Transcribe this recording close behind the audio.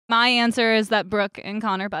My answer is that Brooke and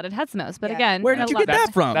Connor butted heads the most. But again, where did you get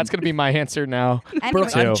that from? That's gonna be my answer now.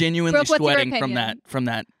 Brooke, I'm genuinely Brooke, what's your sweating opinion? from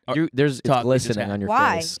that. There's talk we just glistening had. on your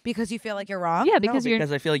Why? face. Because you feel like you're wrong? Yeah, because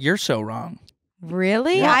I feel like you're so wrong.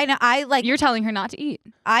 Really? Yeah. I know. I like. you're telling her not to eat.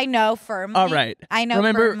 I know firmly. All right. I know.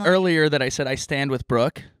 Remember firmly. earlier that I said I stand with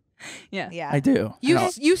Brooke? Yeah. Yeah. I do.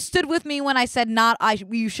 You stood with me when I said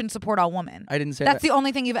you shouldn't support all women. I didn't say That's that. the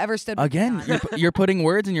only thing you've ever stood with Again, me on. you're putting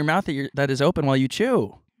words in your mouth that is open while you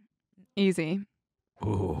chew. Easy.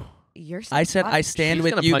 Ooh. You're so I said tough. I stand She's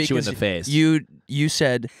with gonna you punch you in because the face. you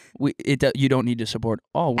said you don't need to support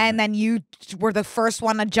all women. And then you were the first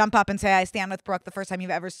one to jump up and say, I stand with Brooke the first time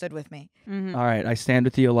you've ever stood with me. Mm-hmm. All right, I stand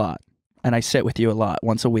with you a lot, and I sit with you a lot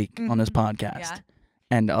once a week on this podcast, Yeah.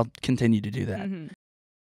 and I'll continue to do that. Mm-hmm.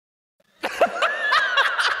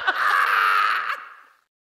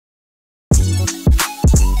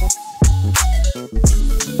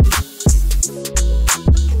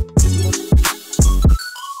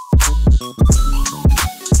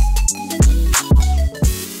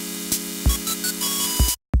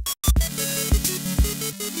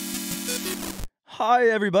 Hi,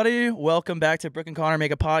 everybody. Welcome back to Brooke and Connor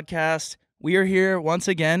Make a Podcast. We are here once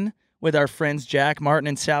again with our friends Jack, Martin,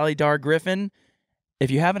 and Sally Darr Griffin. If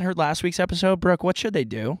you haven't heard last week's episode, Brooke, what should they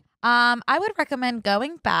do? I would recommend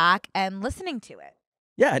going back and listening to it.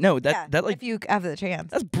 Yeah, no, that like if you have the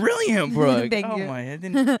chance. that's brilliant, Brooke. Thank oh you. my, I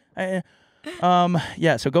didn't.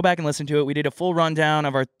 Yeah, so go back and listen to it. We did a full rundown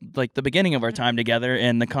of the beginning of our time together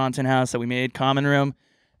in the content house that we made, common room,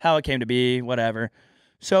 how it came to be, whatever.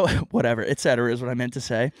 So, whatever, etc. is what I meant to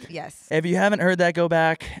say. Yes. If you haven't heard that, go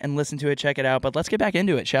back and listen to it, check it out. But let's get back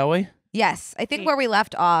into it, shall we? Yes. I think where we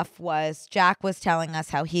left off was Jack was telling us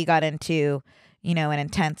how he got into, an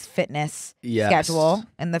intense fitness schedule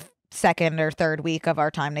in the second or third week of our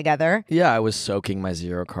time together. Yeah, I was soaking my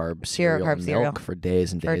zero carb milk for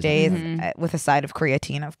days and days. For days, Mhm. with a side of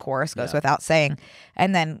creatine, of course, goes without saying.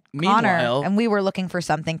 And then Meanwhile- Connor, and we were looking for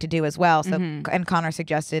something to do as well. So, Mhm. and Connor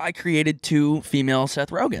suggested I created 2 female Seth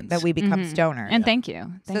Rogans. that we become Mhm. stoners. And thank you.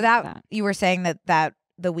 Thank so you for that you were saying that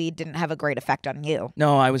the weed didn't have a great effect on you.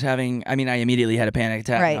 No, I immediately had a panic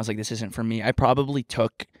attack. Right. And I was like, this isn't for me. I probably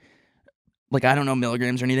took, I don't know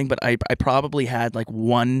milligrams or anything, but I probably had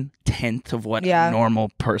 1/10 of what a normal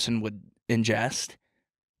person would ingest.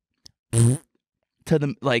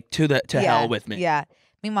 To hell with me. Yeah.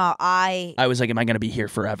 Meanwhile, I I was like, am I going to be here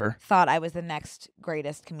forever? thought I was the next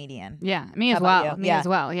greatest comedian. Yeah, me How as about well. you? Me Yeah. as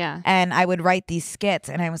well, yeah. And I would write these skits,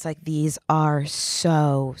 and I was like, these are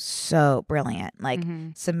so, so brilliant.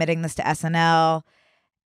 Mhm. Submitting this to SNL,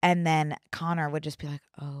 and then Connor would just be like,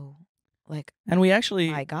 oh, And we actually,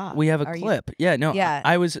 my God. we have a are you- clip. Yeah, no, Yeah.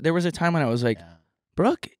 there was a time when I was like,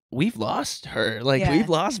 Brooke, we've lost her. Yeah. We've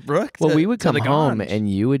lost Brooke. Well, we would to come the home ganj. and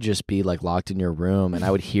you would just be locked in your room, and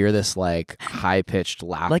I would hear this high pitched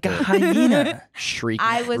laughter, like a hyena. shrieking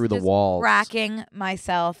I was through the just walls. cracking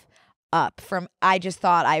myself up from, I just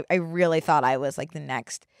thought, I really thought I was the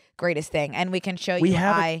next greatest thing. And we can show you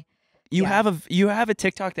You have a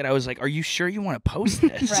TikTok that I was like, are you sure you want to post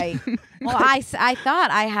this? Right. Well, I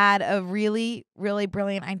thought I had a really, really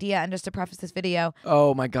brilliant idea. And just to preface this video,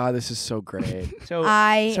 Oh my God, this is so great.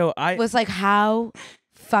 I I was like, how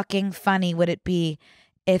fucking funny would it be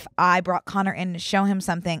if I brought Connor in to show him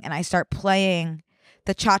something and I start playing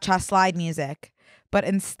the cha-cha slide music, but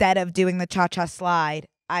instead of doing the cha-cha slide,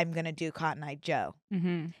 I'm going to do Cotton Eye Joe.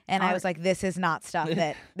 Mhm. And I was like, this is not stuff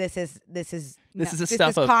that this is the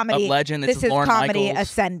stuff of comedy. legend. This This is Lorne comedy Michaels.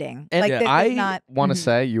 ascending. And this I is not, want to Mhm.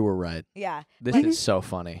 say you were right. yeah. This is so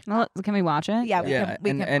funny. Well, can we watch it? Yeah, we Yeah, can, we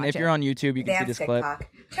can and watch if it. you're on YouTube, you can see this clip.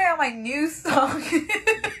 Check out my new song.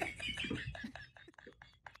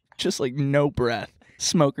 Just no breath,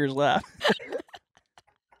 smoker's laugh.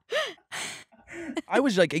 I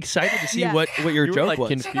was excited to see Yeah. what your You were, joke was.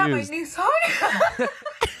 confused. new song.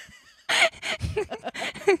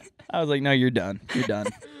 I was like, no, you're done. You're done.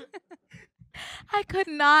 I could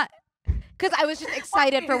not, because I was just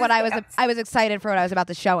excited for what I was excited for what I was about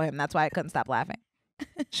to show him. That's why I couldn't stop laughing.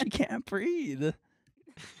 She can't breathe.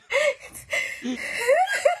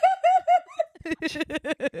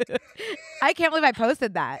 I can't believe I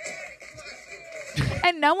posted that,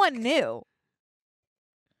 and no one knew.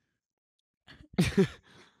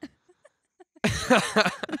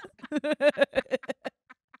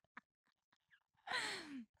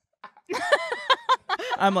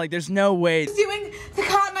 I'm like, there's no way. Doing the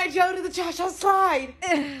Cotton Eye Joe to the cha-cha slide.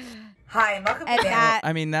 Hi, and welcome to that.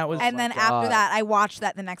 I mean, that was. And then after that, I watched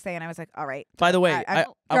that the next day, and I was like, all right. By the way, I'm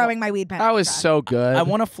throwing my weed pen. That was so good. I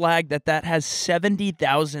want to flag that has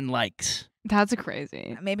 70,000 likes. That's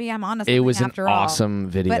crazy. Maybe I'm honest. It was an after all. awesome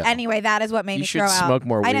video. But anyway, that is what made You me should throw out. smoke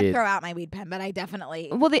more I didn't weed. throw out my weed pen, but I definitely.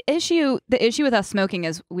 Well, the issue with us smoking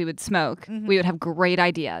is we would smoke. We would have great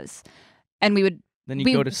ideas, and we would. Then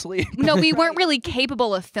you go to sleep. No, we weren't really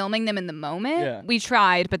capable of filming them in the moment. Yeah. We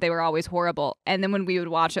tried, but they were always horrible. And then when we would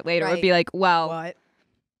watch it later, it would Right. be like, well, What?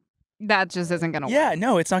 that just isn't going to work. Yeah,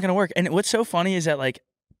 no, it's not gonna work. And what's so funny is that like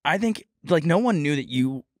I think like no one knew that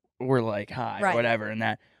you were like high or Right. whatever and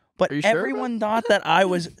that. But Are you sure about everyone thought that I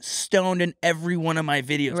was stoned in every one of my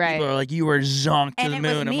videos. Right. People are like, you were zonked to And the it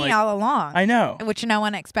moon. was I'm me like, all along. I know. Which no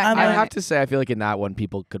one expected. I'm I like- have to say, I feel like in that one,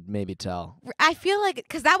 people could maybe tell. I feel like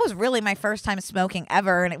because that was really my first time smoking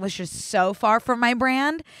ever, and it was just so far from my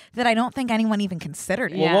brand that I don't think anyone even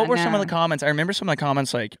considered it. Well, Yeah, what were some of no. the comments? I remember some of the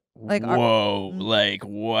comments like, Like, whoa, like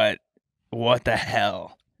what the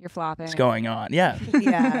hell You're flopping. is going on? Yeah.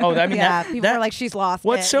 Yeah. Oh, I mean, yeah. that- People that- are like, she's lost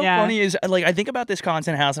What's it. so Yeah. funny is like I think about this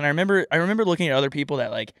content house, and I remember looking at other people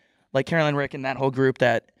that like Caroline Rick and that whole group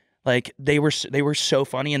that like they were so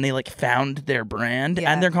funny and they like found their brand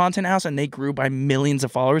Yeah. and their content house and they grew by millions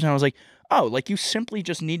of followers, and I was like, oh, like you simply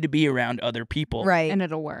just need to be around other people. Right. And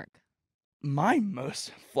it'll work. My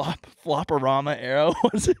most floporama era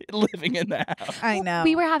was living in the house. I know.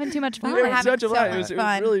 We were having too much fun. We were It was having such a so lot. much It was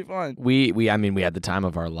fun. really fun. I mean, we had the time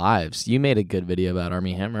of our lives. You made a good video about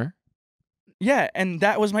Army Hammer. Yeah, and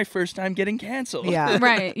that was my first time getting canceled. Yeah.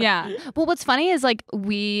 Right, yeah. Well, what's funny is like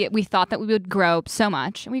we thought that we would grow so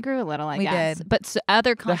much, and we grew a little, I We guess. did. But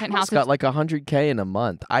other The content house houses, got like 100K in a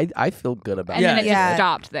month. I feel good about and Yeah. then it Yeah. just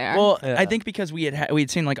stopped there. Well, Yeah. I think because we'd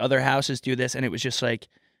seen like other houses do this, and it was just like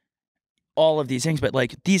all of these things. But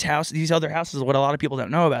like these other houses, what a lot of people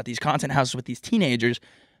don't know about these content houses with these teenagers,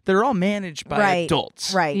 they're all managed by Right.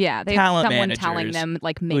 adults. Right. yeah, they have talent someone managers telling them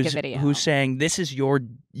like make a video. Who's saying this is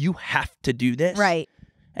you have to do this. Right.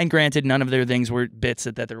 And granted, none of their things were bits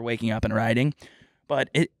that they're waking up and writing, but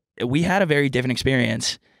we had a very different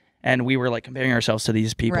experience, and we were like comparing ourselves to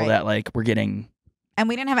these people Right. that like were getting. And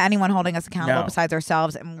we didn't have anyone holding us accountable No. besides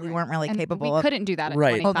ourselves, and we weren't really and capable we of. couldn't do that at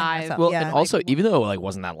Right. Holding 25. ourselves. Well, Yeah, and like- also, even though it like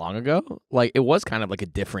wasn't that long ago, like it was kind of like a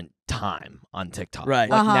different time on TikTok. Right.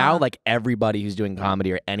 Like Uh-huh. now, like everybody who's doing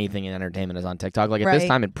comedy or anything in entertainment is on TikTok. Like at this Right.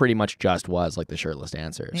 time, it pretty much just was like the shirtless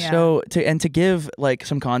dancers. Yeah. So to give like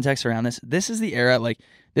some context around this is the era, like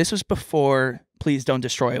this was before Please Don't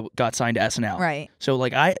Destroy got signed to SNL. Right. So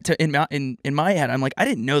like in my head, I'm like, I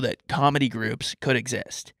didn't know that comedy groups could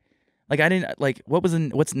exist. Like I didn't like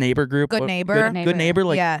what's Neighbor Group? Good What- Neighbor. Good Neighbor.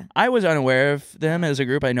 Like yeah. I was unaware of them as a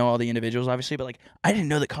group. I know all the individuals obviously, but like I didn't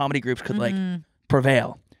know that comedy groups could like Mhm.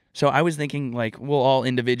 prevail. So I was thinking like we'll all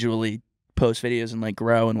individually post videos and like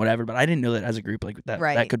grow and whatever, but I didn't know that as a group like that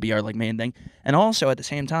Right. that could be our like main thing. And also at the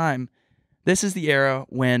same time, this is the era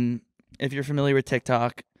when, if you're familiar with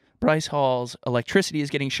TikTok, Bryce Hall's electricity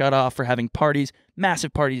is getting shut off for having parties,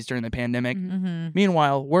 massive parties during the pandemic. Mm-hmm.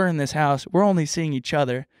 Meanwhile, we're in this house, we're only seeing each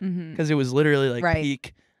other Mhm. because it was literally like Right.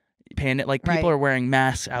 peak pandemic. Like people Right. are wearing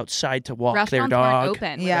masks outside to walk their Restaurants dog. weren't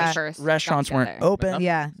open. when Yeah. we first got Restaurants weren't together. open.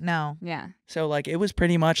 Yeah. No. Yeah. So like it was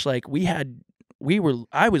pretty much like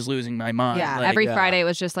I was losing my mind. Yeah, Like, Every Friday it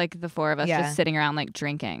was just like the four of us Yeah. just sitting around like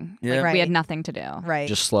drinking. Yeah. Like Right. we had nothing to do. Right.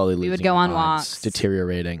 Just slowly losing. We would go our on minds, walks.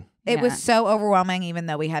 deteriorating. It Yeah. was so overwhelming, even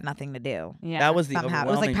though we had nothing to do. Yeah. that was the Somehow, it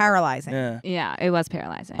was like overwhelming- paralyzing. Yeah. Yeah, it was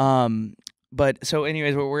paralyzing. But so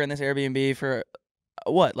anyways, we're in this Airbnb for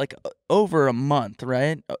what, like over a month,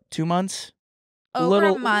 right? 2 months. Over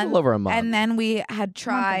little, a month, little over a month. and then we had One thing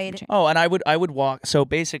tried. changed. Oh, and I would walk. So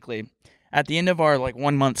basically, at the end of our like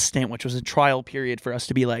 1 month stint, which was a trial period for us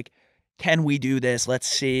to be like, can we do this? Let's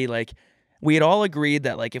see. Like, we had all agreed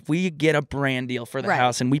that like if we get a brand deal for the Right.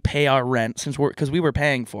 house and we pay our rent because we were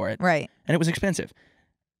paying for it Right. and it was expensive.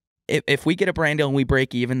 If we get a brand deal and we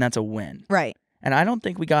break even, that's a win. Right. And I don't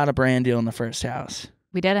think we got a brand deal in the first house.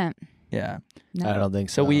 We didn't. Yeah. No. I don't think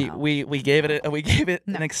So so. we gave it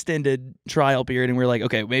No. an extended trial period, and we were like,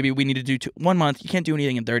 okay, maybe we need to do 1 month. You can't do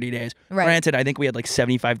anything in 30 days. Right. Granted, I think we had like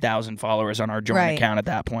 75,000 followers on our joint Right. account at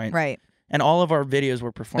that point, Right. and all of our videos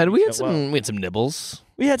were performing. and we had so well. some nibbles.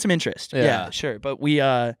 We had some interest. Yeah. Yeah. Sure, but we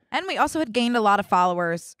And we also had gained a lot of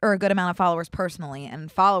followers, or a good amount of followers personally.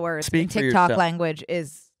 And followers Speak in for TikTok yourself. language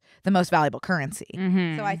is the most valuable currency.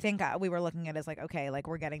 Mm-hmm. So I think we were looking at it as like, okay, like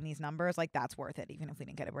we're getting these numbers, like that's worth it, even if we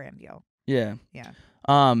didn't get a brand deal. yeah. Yeah.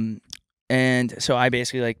 And so I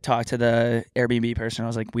basically like talked to the Airbnb person. I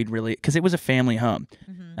was like, we'd really, because it was a family home,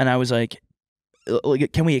 Mm-hmm. and I was like,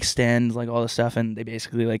 can we extend like all this stuff? And they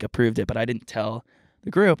basically like approved it, but I didn't tell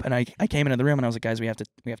the group. And I came into the room and I was like, guys, we have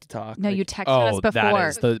to talk. No, like, you texted us before. that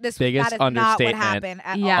is the biggest that is not what understatement happened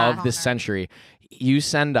at Yeah. all, of the Connor. century. you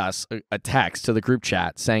send us a text to the group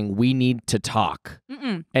chat saying we need to talk,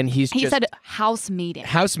 and he just said house meeting.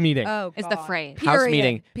 House meeting. Oh, is the phrase. House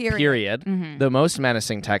meeting. Period. Mm-hmm. The most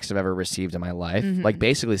menacing text I've ever received in my life. Like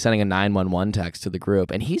basically sending a 911 text to the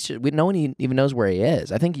group, and no one even knows where he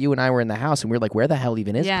is. I think you and I were in the house, and we were like, "Where the hell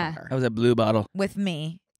even is Connor?" That was a blue bottle with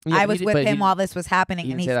me. Yeah, I was with him while this was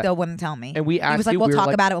happening, and he still wouldn't tell me. And we asked, he was like, "We'll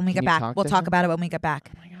talk about it when we get back. We'll talk about it when we get back."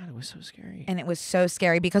 Oh my god, it was so scary. And it was so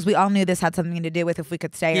scary because we all knew this had something to do with if we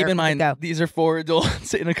could stay. Keep or in mind, go. these are 4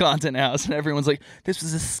 adults in a content house, and everyone's like, "This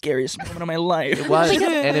was the scariest moment of my life." It was, and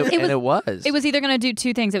it was. It was either going to do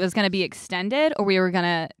 2 things. It was going to be extended, or we were going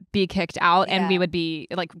to be kicked out, and we would be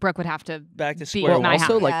like Brooke would have to back to be square in one. my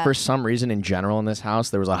also, house. like for some reason in general in this house,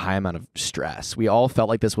 there was a high amount of stress. We all felt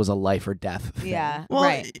like this was a life or death thing. Yeah. Well,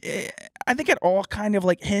 right. I think it all kind of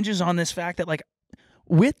like hinges on this fact that like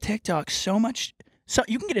with TikTok, so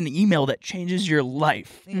you can get an email that changes your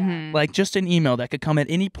life. Like just an email that could come at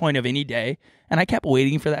any point of any day. And I kept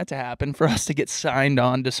waiting for that to happen for us to get signed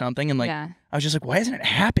on to something. And like, I was just like, why hasn't it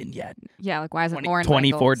happened yet? Yeah, like why isn't Lauren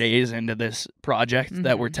 24 days into this project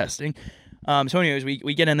that we're testing. So anyways,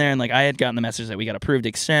 we get in there and like I had gotten the message that we got approved to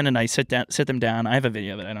extend, and I sit them down. I have a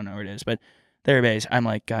video of it. I don't know where it is, but they're based. I'm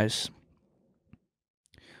like, guys,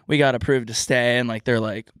 we got approved to stay, and like they're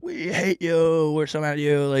like, we hate you, we're so mad at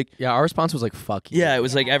you. Like, yeah, our response was like, fuck you. Yeah, it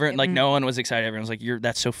was like everyone, like no one was excited. Everyone was like,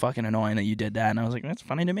 that's so fucking annoying that you did that. And I was like, that's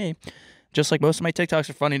funny to me. Just like most of my TikToks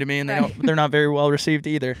are funny to me, and they're not very well received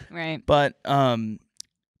either. Right. But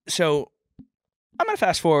so I'm gonna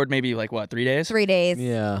fast forward maybe like what 3 days. 3 days.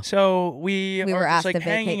 Yeah. So we were were asked just like to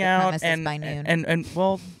vacate hanging the out premises by noon. and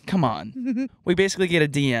well, come on. We basically get a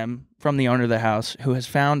DM from the owner of the house who has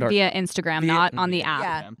found our via Instagram, not on the app.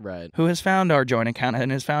 Yeah. Right. Who has found our joint account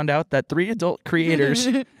and has found out that 3 adult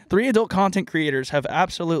content creators have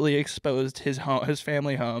absolutely exposed his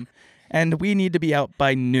family home, and we need to be out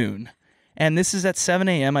by noon. And this is at 7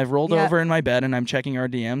 a.m. I've rolled over in my bed and I'm checking our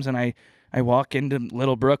DMs, and I walk into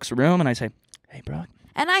little Brooke's room and I say, "Hey, Brooke."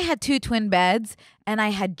 And I had 2 twin beds, and I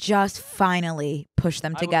had just finally pushed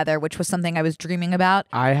them together, which was something I was dreaming about.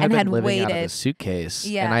 I had and been had living waited. out of the suitcase,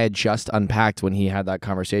 Yeah. and I had just unpacked when he had that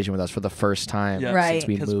conversation with us for the first time Right. since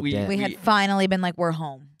we 'Cause moved in. We had finally been like, we're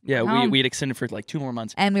home. Yeah, we had extended for like 2 more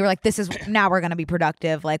months. And we were like, now we're going to be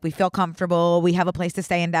productive. Like, we feel comfortable. We have a place to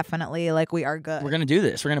stay indefinitely. Like, we are good. We're gonna do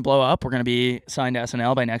this. We're gonna blow up. We're gonna be signed to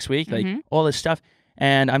SNL by next week. Like all this stuff.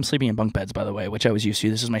 And I'm sleeping in bunk beds, by the way, which I was used to.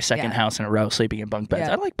 This is my second house in a row sleeping in bunk beds.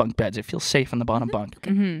 Yeah. I like bunk beds. It feels safe in the bottom bunk.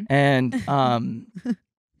 And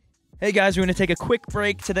hey guys, we're gonna take a quick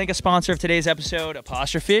break to thank a sponsor of today's episode,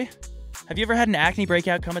 Apostrophe. Have you ever had an acne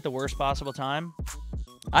breakout come at the worst possible time?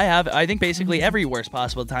 I have. I think basically every worst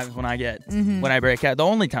possible time is when I break out. The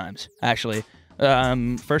only times, actually.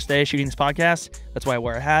 First day shooting this podcast, that's why I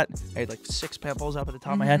wore a hat. I had like 6 pimples up at the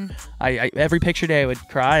top of my head. I every picture day I would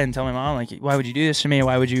cry and tell my mom, like, why would you do this to me?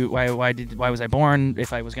 Why was I born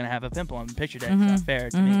if I was gonna have a pimple on picture day? It's not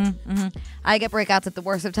fair to me. I get breakouts at the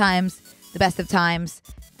worst of times, the best of times,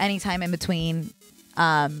 anytime in between,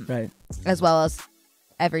 Right. as well as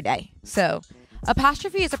every day. So,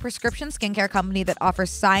 Apostrophe is a prescription skincare company that offers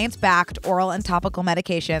science-backed oral and topical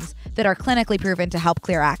medications that are clinically proven to help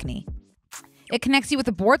clear acne. It connects you with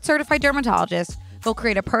a board-certified dermatologist who'll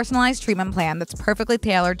create a personalized treatment plan that's perfectly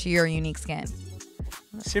tailored to your unique skin.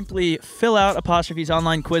 Simply fill out Apostrophe's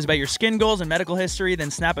online quiz about your skin goals and medical history, then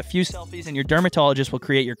snap a few selfies, and your dermatologist will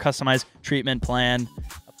create your customized treatment plan.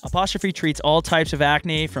 Apostrophe treats all types of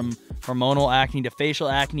acne, from hormonal acne to facial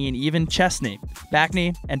acne, and even chestney,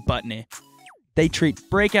 backney, and buttney. They treat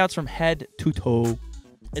breakouts from head to toe.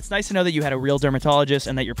 It's nice to know that you had a real dermatologist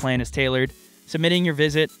and that your plan is tailored. Submitting your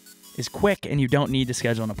visit is quick, and you don't need to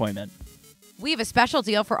schedule an appointment. We have a special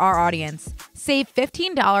deal for our audience. Save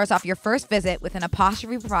 $15 off your first visit with an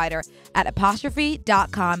Apostrophe provider at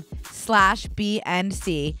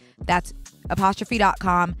apostrophe.com/BNC. That's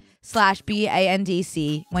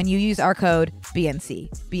apostrophe.com/BANDC when you use our code BNC,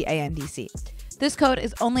 BANDC. This code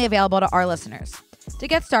is only available to our listeners. To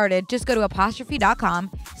get started, just go to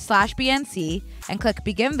apostrophe.com/BNC and click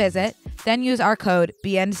begin visit, then use our code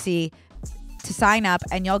BNC to sign up,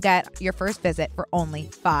 and you'll get your first visit for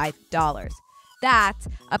only $5. That's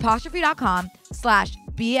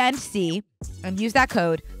apostrophe.com/BNC and use that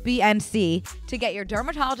code BNC to get your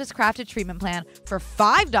dermatologist crafted treatment plan for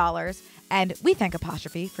 $5. And we thank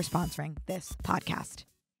Apostrophe for sponsoring this podcast.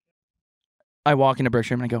 I walk into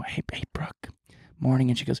Brooke's room and I go, hey Brooke, morning.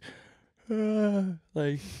 And she goes,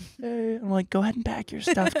 like, hey. I'm like, go ahead and pack your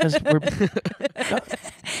stuff because we're.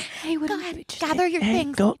 Hey, Go ahead, gather your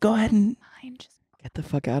things. Go ahead and Get the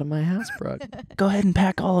fuck out of my house, Brooke. Go ahead and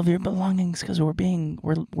pack all of your belongings because we're being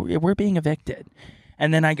evicted.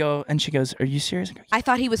 And then I go, and she goes, "Are you serious?" I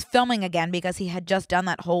thought he was filming again because he had just done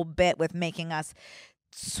that whole bit with making us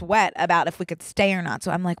sweat about if we could stay or not.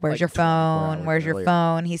 So I'm like, "Where's your phone? Where's your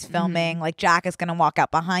phone?" He's filming. Like Jack is gonna walk out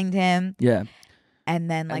behind him. Yeah. And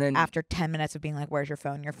then after 10 minutes of being like, "Where's your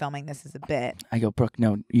phone? You're filming. This is a bit." I go, "Brooke,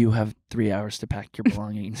 no, you have 3 hours to pack your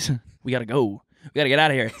belongings. We gotta go. We gotta get out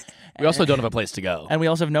of here." We also don't have a place to go. And we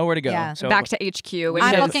also have nowhere to go. Yeah. So Back to HQ. Which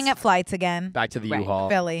I'm is, looking at flights again. Back to the Right. U-Haul.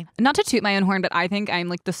 Philly. not to toot my own horn, but I think I'm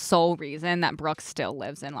like the sole reason that Brooke still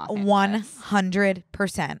lives in Los Angeles.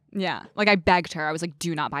 100%. Yeah. Like I begged her. I was like,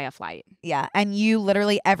 do not buy a flight. Yeah, and you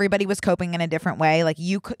literally everybody was coping in a different way. Like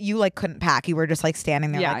you like couldn't pack. You were just like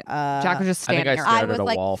standing there. Yeah. Like, Jack was just I think standing I around. I stared was at a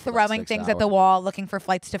like wall for like throwing 6 things at the wall, looking for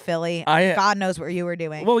flights to Philly. God knows what you were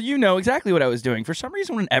doing. Well, you know exactly what I was doing. For some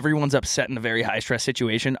reason, when everyone's upset in a very high stress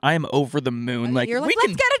situation, I am over the moon. Like, You're like, we let's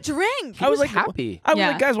can. get a drink. I was like happy. I was Yeah.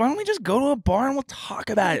 like, guys, why don't we just go to a bar and we'll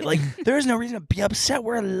talk about it? Like, there's no reason to be upset.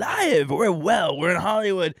 We're alive. We're well. We're in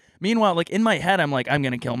Hollywood. Meanwhile, like in my head, I'm like, I'm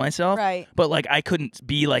gonna kill myself. Right. But like, I couldn't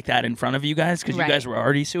be like that in front of you guys because Right. you guys were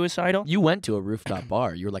already suicidal. You went to a rooftop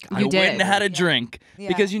bar. You were like, You I went did. and had a drink Yeah.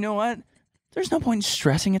 because you know what? There's no point in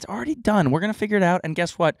stressing. It's already done. We're gonna figure it out. And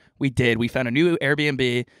guess what? We did. We found a new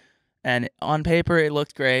Airbnb, and on paper it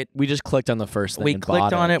looked great. we just clicked on the first thing We and clicked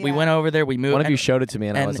bought on it. We Yeah. went over there. We moved. One of and you showed it to me,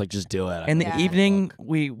 and I and- was like, just do it. in the Yeah. evening,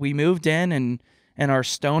 we moved in, and our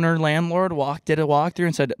stoner landlord did a walkthrough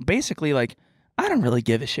and said, basically, like, I don't really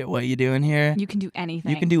give a shit what you doing here. You can do anything.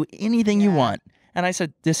 You can do anything you Yeah. want. And I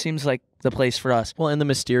said, this seems like the place for us. Well, and the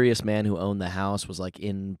mysterious man who owned the house was like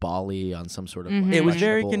in Bali on some sort of like, It was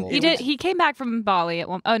very questionable- He did. He came back from Bali at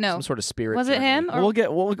one. Oh no, some sort of spirit. was it journey. him? Or, We'll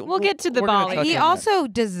get to the we're gonna Bali. touch He on that. also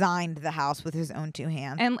designed the house with his own 2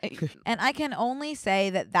 hands. and And I can only say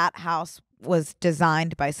that that house was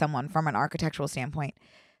designed by someone from an architectural standpoint,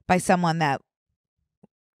 by someone that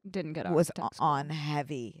didn't get was architect school. on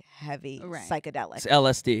heavy Right. psychedelic. It's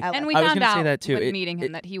LSD. And we I was found gonna say out that too. with meeting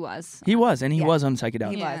him that he was. He was, and he Yeah. was on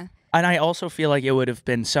psychedelics. He yeah. was. And I also feel like it would have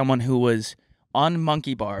been someone who was on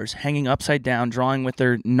monkey bars, hanging upside down, drawing with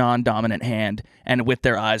their non-dominant hand and with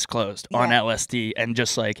their eyes closed on Yeah. LSD, and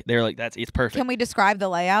just like they're like, it's perfect. Can we describe the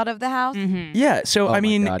layout of the house? Mm-hmm. Yeah, so Oh I my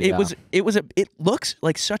mean, God, it yeah. it looks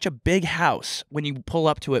like such a big house when you pull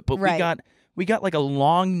up to it, but Right. we got like a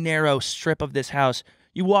long, narrow strip of this house.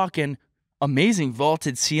 You walk in, amazing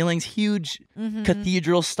vaulted ceilings, huge Mm-hmm.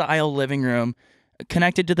 cathedral style living room,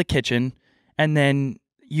 connected to the kitchen, and then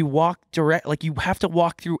you walk like you have to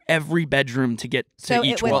walk through every bedroom to get to So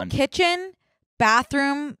each it was one. kitchen,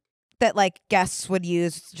 bathroom that like guests would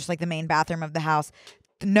use, just like the main bathroom of the house.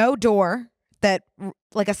 No door that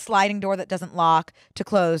like a sliding door that doesn't lock to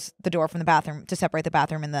close the door from the bathroom to separate the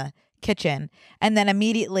bathroom and the kitchen. And then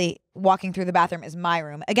immediately walking through the bathroom is my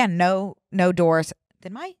room. Again, no doors.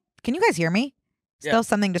 Can you guys hear me? Still Yeah.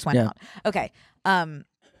 something just went Yeah. out. Okay.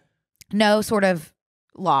 No sort of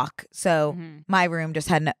lock. So Mhm. my room just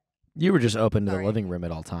had You were just open to Sorry. the living room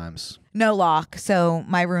at all times. no lock. So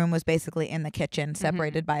my room was basically in the kitchen,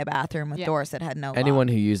 separated by a bathroom with Yeah. doors that had no Anyone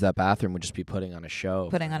lock. who used that bathroom would just be putting on a show.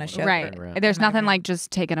 Putting on a show. Right. Room. There's My nothing room. like just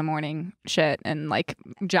taking a morning shit and like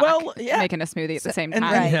Jack Well, yeah. making a smoothie at the same and,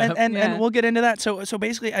 time. Right. and Yeah. we'll get into that. So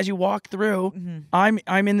basically, as you walk through, Mhm.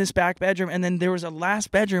 I'm in this back bedroom, and then there was a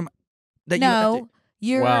last bedroom that you have to,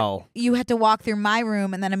 No, you had to walk through my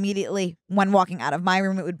room, and then immediately when walking out of my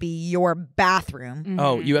room, it would be your bathroom.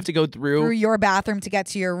 Oh, Mhm. you have to go Through your bathroom to get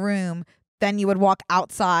to your room. Then you would walk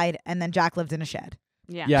outside, and then Jack lived in a shed.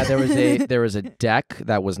 Yeah. Yeah, there was a deck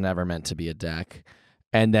that was never meant to be a deck,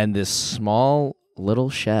 and then this small little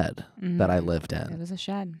shed that I Mhm. lived It in was a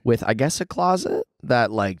shed. with, I guess, a closet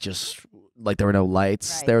that like just like there were no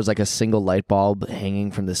lights. Right. There was like a single light bulb hanging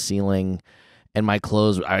from the ceiling, and my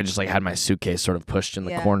clothes. I just like had my suitcase sort of pushed in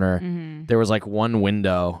the Yeah. corner. Mm-hmm. There was like one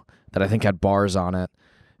window that I think had bars on it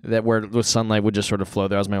that where the sunlight would just sort of flow.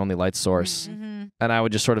 That was my only light source. Mm-hmm. And I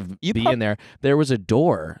would just sort of You be pop- in there. There was a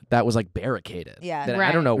door that was like barricaded. Yeah. That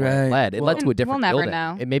I don't know where Right. it led. It led to a We'll different never building.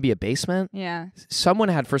 know. It may be a basement. Yeah. Someone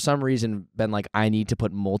had, for some reason, been like, I need to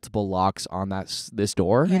put multiple locks on this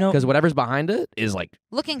door. You know- because whatever's behind it is like.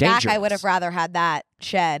 Looking back, I would Dangerous. have rather had that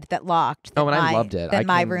shed that locked. Oh, than and I my- loved it. Than I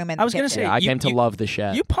my came- room. In I was the gonna kitchen. say, I you- came to love the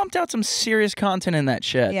shed. You pumped out some serious content in that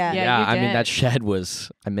shed. Yeah. Yeah, you I mean did. that shed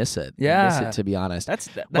was. I miss it. I Yeah. miss it, to be honest. That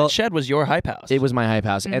Well, shed was your hype house. It was my hype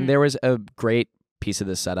house, Mhm. and there was a great piece of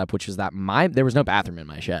this setup, which is that there was no bathroom in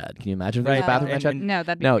my shed. Can you imagine if there was a Right. bathroom in my And- shed? and- No,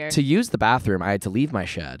 that'd be No, weird. to use the bathroom, I had to leave my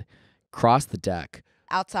shed, cross the deck,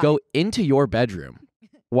 outside. go into your bedroom,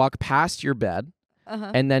 walk past your bed,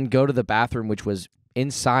 Uh-huh. and then go to the bathroom, which was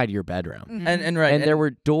inside your bedroom. And right. And there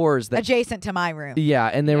were doors that adjacent to my room. Yeah,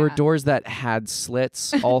 and there were Yeah. doors that had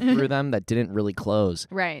slits all through them that didn't really close.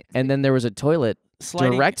 Right. And then there was a toilet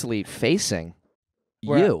sliding directly facing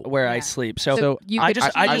where I Yeah. sleep. So So you I could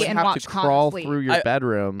just- pee I would and have watch to Connor crawl sleep. through your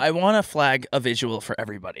bedroom. I want to flag a visual for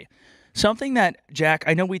everybody. Something that Jack,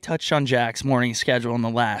 I know we touched on Jack's morning schedule in the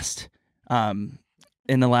last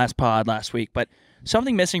pod last week, but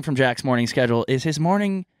something missing from Jack's morning schedule is his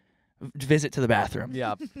morning visit to the bathroom.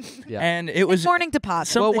 yeah. Yeah. And it was Morning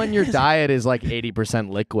deposit. Well, when your diet is like 80%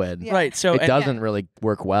 liquid, Yeah. right. So it and- doesn't really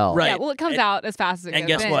work well. Right. Yeah, well, it comes out as fast as it and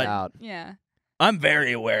goes guess in. what? Out. Yeah. I'm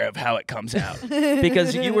very aware of how it comes out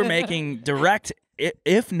because you were making direct,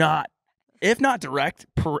 if not direct.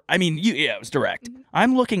 It was direct.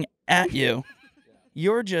 I'm looking at you.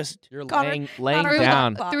 You're just You're Connor- laying Connor-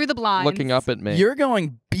 down, Through the blinds. looking up at me, you're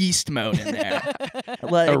going beast mode in there.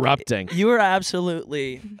 Like, erupting. You are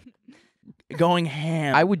absolutely going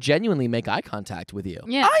ham. I would genuinely make eye contact with you.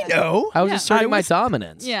 Yeah. I know. I was Yeah. asserting I my was-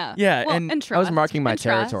 dominance. Yeah. Yeah, Well, and and I was trust. marking my And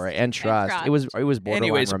trust. territory and trust. trust. It was borderline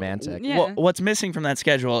Anyways, romantic. Yeah. What's missing from that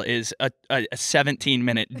schedule is a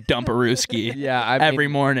 17-minute dumparooski Yeah, I every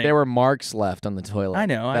mean, morning. there were marks left on the toilet. I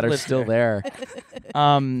know, I that are lived still there. there.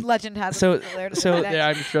 Legend has so- it there to so- the next. Yeah,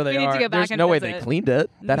 I'm sure they We need to are. go back There's and no way they visit. cleaned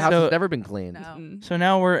it. That house So- has never been cleaned. No. So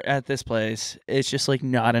now we're at this place. It's just like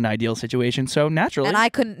not an ideal situation. So naturally, And I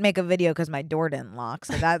couldn't make a video because my door didn't lock.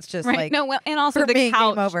 So that's just Right. like No, well, and also for the me, game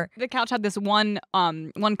couch. over. The couch had this one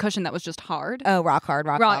cushion that was just hard. rock hard,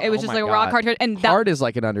 rock Raw. hard. It was Oh just my like a rock God. hard, and Hard is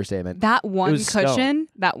like an understatement. that one was stone.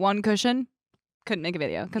 cushion, couldn't make a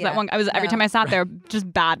video because Yeah. that one. I was every No. time I sat there,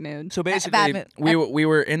 just bad mood. so bad basically, mood. we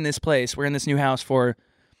were in this place. We're in this new house for,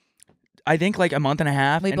 I think, like a month and a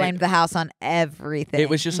half. We and blamed the house on everything. It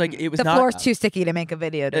was just like it was the not. floor's too sticky to make a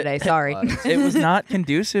video today. Sorry. It was not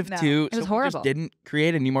conducive No. to. It was so we horrible. just didn't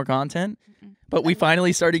create any more content. But we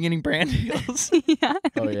finally started getting brand deals. Yeah.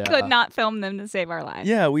 Oh, We yeah. could not film them to save our lives.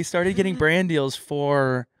 Yeah, we started getting brand deals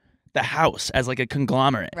for the house as like a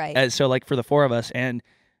conglomerate. Right. So like for the four of us, and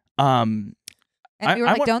And I- you were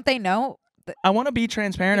I like, want- don't they know that I want to be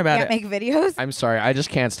transparent you about can't it. make videos? I'm sorry. I just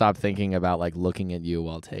can't stop thinking about like looking at you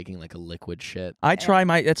while taking like a liquid shit. I try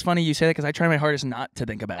my. It's funny you say that because I try my hardest not to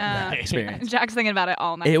think about that experience. Jack's thinking about it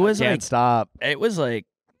all night. It was Can't like stop. it was like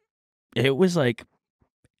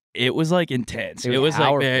intense. It was like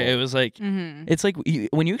powerful. it was like Mm-hmm. it's like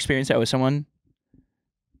when you experience that with someone,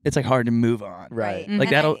 it's like hard to move on. Right. Mhm. Like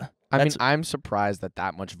And that'll. I mean, That's- I'm surprised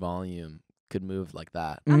that much volume could move like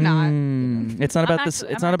that. I'm not. It's not I'm about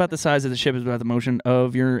actually- It's I'm not about the size of the ship. It's about the motion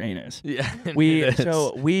of your anus. Yeah. We it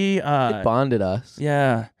bonded us.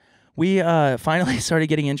 yeah. We finally started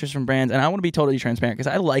getting interest from brands, and I want to be totally transparent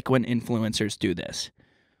because I like when influencers do this.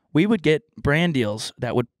 We would get brand deals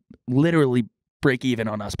that would literally break even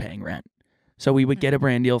on us paying rent. So we would get a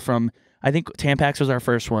brand deal from, I think Tampax was our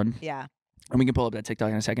first one, Yeah. and we can pull up that TikTok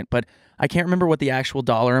in a second. But I can't remember what the actual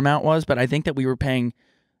dollar amount was, but I think that we were paying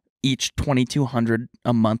each $2,200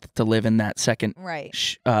 a month to live in that second Right.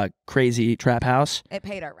 crazy trap house, It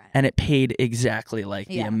paid our rent. and it paid exactly like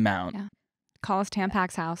the Yeah. amount. Yeah. Call us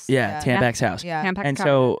Tampax House. Yeah, Yeah. Tampax house. Yeah. Tampax And cover.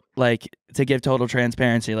 so, like, to give total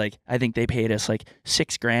transparency, like, I think they paid us like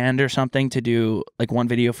 $6,000 or something to do like one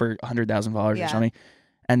video for 100,000 followers Yeah. or something,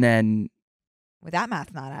 and then, With that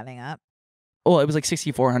math not adding up. it was like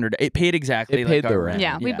 6,400. It paid exactly. It paid like the our rent.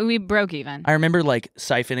 Yeah, we broke even. I remember like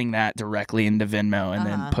siphoning that directly into Venmo and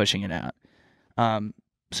then Uh-huh. pushing it out.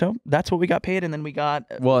 So that's what we got paid, and then we got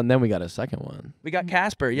Well, and then we got a second one.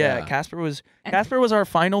 Casper. Yeah, Yeah. Casper was And- our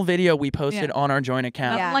final video we posted Yeah. on our joint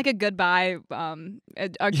account. Yeah. Nothing like a goodbye.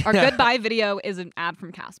 Our goodbye video is an ad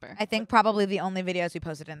from Casper. I think probably the only videos we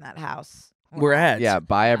posted in that house. We're ads. Yeah,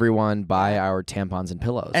 buy everyone, buy our tampons and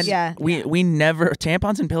pillows. And Yeah. we never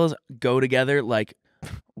tampons and pillows go together like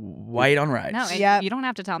white on rice. No, Yep. you don't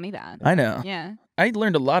have to tell me that. I know. Yeah, I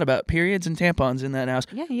learned a lot about periods and tampons in that house.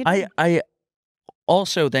 yeah. You I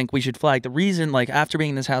also think we should flag the reason, like, after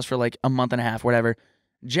being in this house for like a month and a half, whatever,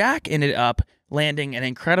 Jack ended up landing an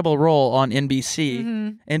incredible role on NBC,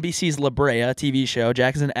 Mhm. NBC's La Brea TV show.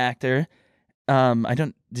 Jack is an actor.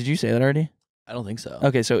 Did you say that already? I don't think so.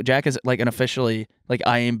 Okay, so Jack is like an officially like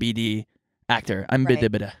IMBD actor. I'm Right.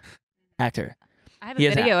 bidibida actor. I have He a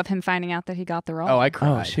is video of him finding out that he got the role. Oh, I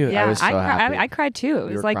cried. shoot. yeah, I was so happy. I cried too. It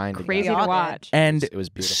We was were like crying crazy together. to watch. And it was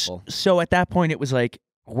beautiful. So at that point, it was like,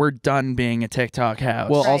 we're done being a TikTok house.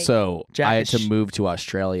 Well, Right. also, Jack I had is to sh- move to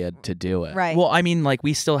Australia to do it. Right. well, I mean, like,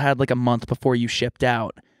 we still had like a month before you shipped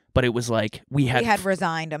out, but it was like we had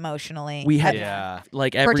resigned emotionally. we had Yeah.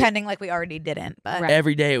 like every pretending like we already didn't, but Right.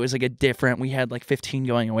 every day it was like a different. We had like 15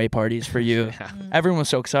 going away parties for you. Yeah. Everyone was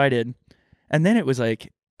so excited, and then it was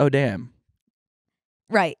like, oh damn,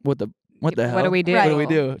 Right. What the hell? What do we do? What do we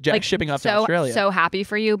do? Jack's Like, shipping off to so Australia. so happy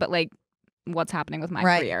for you, but like, what's happening with my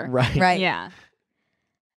Right. career? Right. Right. Yeah.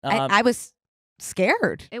 I was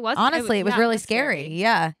scared. It was Honestly, it was yeah, really scary.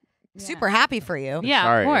 Yeah. Yeah. Super happy for you. Yeah,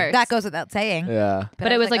 Sorry. of course. That goes without saying. Yeah.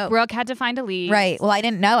 But I it was like oh, Brooke had to find a lead. right. Well, I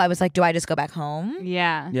didn't know. I was like, do I just go back home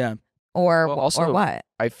Yeah. yeah. or Well, also- or what?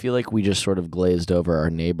 I feel like we just sort of glazed over our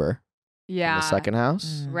neighbor Yeah. in the second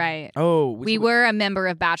house. Mm. Right. Oh, We were a member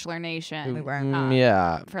of Bachelor Nation We were.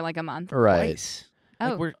 Yeah. for like a month. Right. Twice. Oh.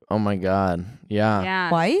 Like we're, Oh my God. Yeah. Yeah.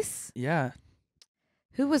 Twice? yeah.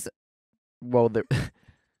 Who was? Well, there.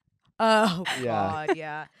 Oh Yeah. God,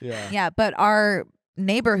 yeah, Yeah. yeah. But our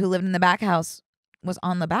neighbor who lived in the back house was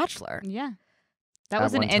on The Bachelor. Yeah. That At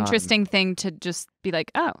was an one time. interesting thing to just be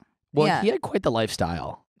like, oh. Well, Yeah. he had quite the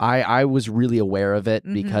lifestyle. I was really aware of it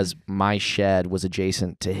because my shed was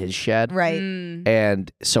adjacent to his shed. Right. Mm.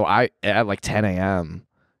 And so at like 10 a.m.,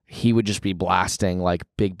 he would just be blasting like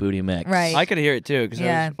Big Booty Mix. Right. I could hear it too because I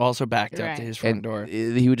Yeah. was also backed up Right. to his front And door.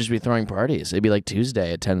 he would just be throwing parties. It'd be like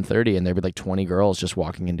Tuesday at 10:30, and there'd be like 20 girls just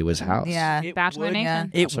walking into his house. Yeah. Bachelor would, Nation.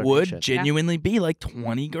 It Bachelor would Nation. genuinely be like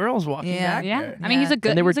 20 girls walking Yeah. back Yeah. there. I mean, he's a good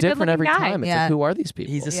And they were he's a different every good-looking guy. time. It's Yeah. like, who are these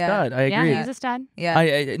people? He's a Yeah. stud. I Yeah, agree. he's a stud.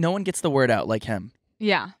 Yeah. No one gets the word out like him.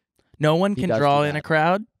 Yeah. No one He can does draw do in that. a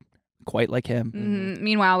crowd quite like him.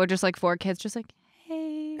 Meanwhile, we're just like 4 kids, just like,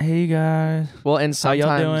 hey. Hey guys. Well, and How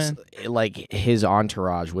y'all sometimes like his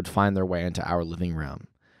entourage would find their way into our living room.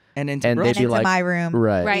 And into And Brooke. they'd And be into like, my room.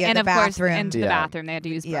 right, Right, Yeah, and the of course, bathroom. into the Yeah. bathroom, they had to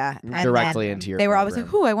use. Yeah. And directly then into your They were always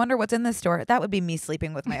bedroom. like, "Ooh, I wonder what's in this door." That would be me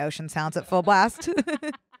sleeping with my ocean sounds at full blast.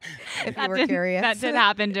 If you were curious. That did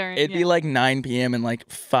happen during. It'd be like 9 p.m. and like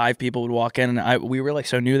 5 people would walk in and we were like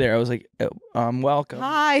so new there. I was like, welcome.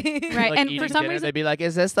 Hi. Right, Like, and eating for some dinner, reason, they'd be like,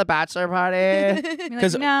 "Is this the bachelor party?" be like,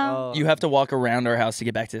 'Cause- no. You have to walk around our house to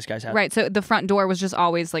get back to this guy's house. Right, so the front door was just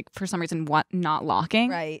always like for some reason not locking.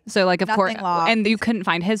 Right. So like of course, Nothing locked. and you couldn't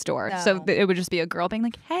find his door, so No. it would just be a girl being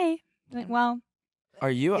like, "Hey," like, well, Are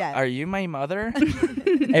you Yeah. my mother?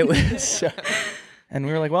 It was so, and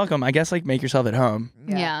we were like, welcome. I guess like make yourself at home.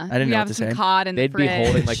 yeah. I didn't you know have what to some say. cod in They'd the be fridge.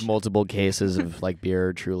 holding like multiple cases of like beer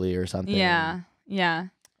or Truly or something. Yeah, yeah.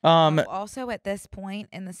 Also, at this point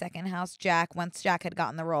in the second house, once Jack had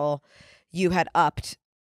gotten the role, you had upped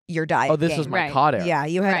your diet. Oh, this game. was my Right. cod era. Yeah,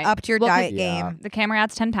 you had Right. upped your Well, 'cause- diet Yeah. game. The camera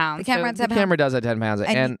adds 10 pounds. The camera so adds The 10 pounds. camera does at 10 pounds,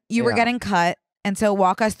 And you were yeah. getting cut. And so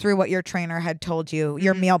walk us through what your trainer had told you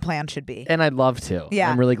your meal plan should be. And I'd love to. Yeah.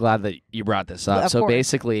 I'm really glad that you brought this up. Of So course.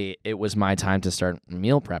 basically, it was my time to start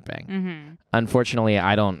meal prepping. Mm-hmm. Unfortunately,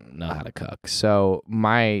 I don't know how to cook. So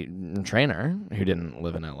my trainer, who didn't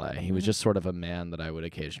live in LA, he was just sort of a man that I would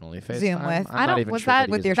occasionally FaceTime. Zoom with. I'm not even was sure that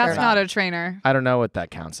he with was your a shirt That's on? not a trainer. I don't know what that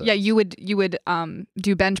counts as. Yeah, you would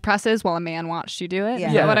do bench presses while a man watched you do it. Yeah.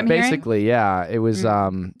 Is that what I'm hearing? basically, yeah. It was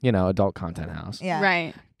adult content house. Yeah.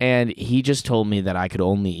 Right. And he just told me that I could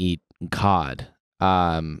only eat cod,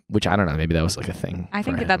 which I don't know. Maybe that was like a thing. I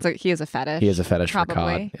think for that him. he is a fetish. He has a fetish for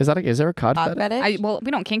probably. cod. Is there a cod Cod fetish? fetish? Well, we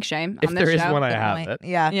don't kink shame If on this there is show. one, I Good have point. it.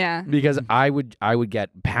 Yeah. Yeah. Because I would get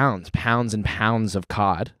pounds and pounds of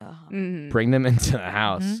cod, Mhm. bring them into the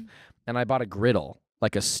house, Mhm. and I bought a griddle,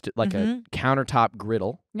 like a Mhm. countertop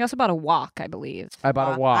griddle. You also bought a wok, I believe. I bought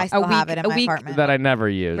a I wok still have week- it in a my week apartment. that I never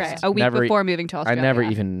used. Right. A week Never- before moving to I Australia. never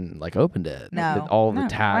even like opened it. No. All the No. Why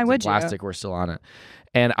tabs would and you? plastic were still on it.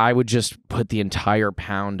 And I would just put the entire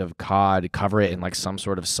pound of cod, cover it in like some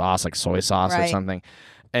sort of sauce, like soy sauce or Right. something,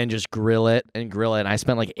 and just grill it. And I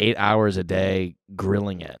spent like 8 hours a day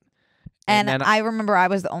grilling it. And then I remember I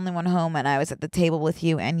was the only one home and I was at the table with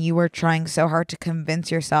you and you were trying so hard to convince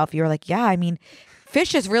yourself. You were like, yeah, I mean,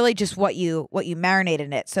 fish is really just what you marinate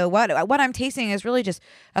in it. So what I'm tasting is really just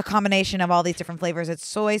a combination of all these different flavors. It's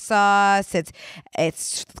soy sauce,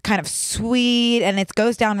 it's kind of sweet, and it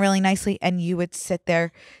goes down really nicely. And you would sit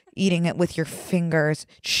there eating it with your fingers,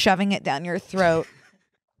 shoving it down your throat,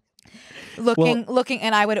 looking,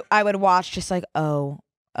 and I would watch just like, oh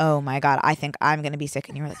my God, I think I'm gonna be sick.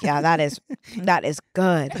 And you were like, yeah, that is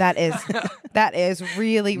good. That is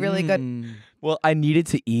really, really good. Mm. Well, I needed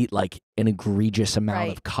to eat like an egregious amount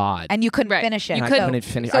Right. of cod. And you couldn't Right. finish it. You I couldn't couldn't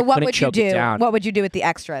finish. So I what couldn't would you choke it do? down. What would you do with the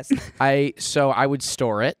extras? So I would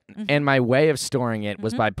store it, and my way of storing it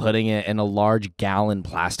was by putting it in a large gallon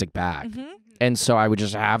plastic bag. And so I would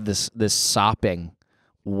just have this sopping,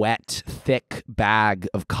 wet, thick bag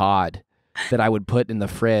of cod that I would put in the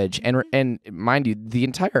fridge. And mind you, the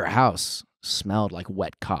entire house smelled like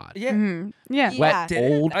wet cod. Yeah. Mhm. Yeah. Yeah. Wet Did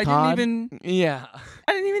it? old I cod. didn't Yeah.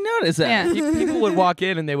 even notice that. Yeah. People would walk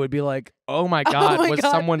in and they would be like, "Oh my God, my was God."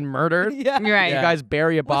 someone murdered? Yeah. Right. You guys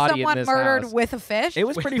bury a Was body in someone this murdered house." with a fish? It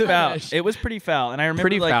was With pretty the foul. fish. It was pretty foul. And I remember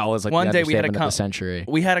Pretty like, foul is like one the day we had a understatement of the century.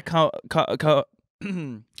 we had a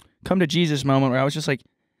come to Jesus moment where I was just like,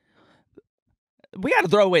 we got to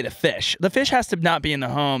throw away the fish. The fish has to not be in the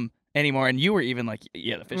home anymore. And you were even like,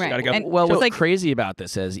 yeah, the fish Right. got to go. And- Well, So, what's like- crazy about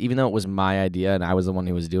this is, even though it was my idea and I was the one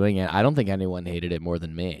who was doing it, I don't think anyone hated it more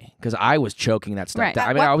than me because I was choking that stuff Right. down. At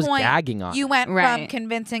I mean, what I was point gagging on You it. went from Right.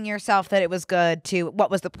 convincing yourself that it was good to what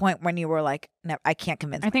was the point when you were like, no, I can't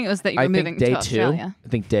convince I think it was that you I were moving think day to two. Australia. I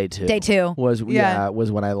think day two. Day two. was Yeah.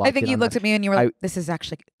 was when I locked I think in you on looked that. at me and you were like, this is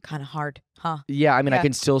actually kind of hard, huh? Yeah, I mean, I Yeah.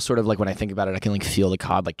 can still sort of like when I think about it, I can like feel the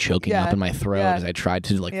cod like choking Yeah. up in my throat Yeah. as I tried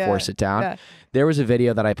to like Yeah. force it down. Yeah. There was a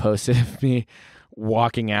video that I posted of me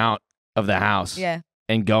walking out of the house Yeah.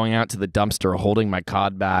 and going out to the dumpster holding my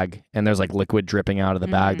cod bag, and there's like liquid dripping out of the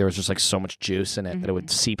bag. There was just like so much juice in it that it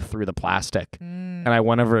would seep through the plastic. Mm. And I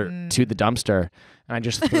went over to the dumpster and I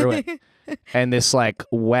just threw it. And this like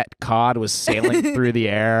wet cod was sailing through the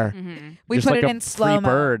air. Mhm. We just put like it a in free slow-mo.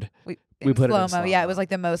 bird. We We put it in slow-mo. Yeah, it slow-mo. was like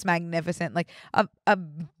the most magnificent, like I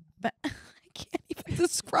can't even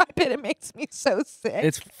describe it. It makes me so sick.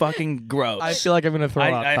 It's fucking gross. I feel like I'm gonna throw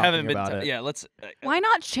up. I haven't been. about it. Yeah, let's. Why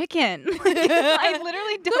not chicken? I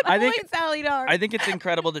literally don't. I think- Sally Darr. I think it's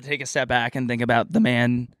incredible to take a step back and think about the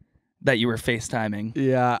man that you were FaceTiming.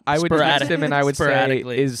 Yeah, I would Sporadic- text him and I would say,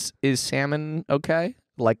 sporadically. "Is salmon okay?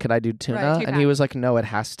 Like, could I do tuna?" Right, and he was like, "No, it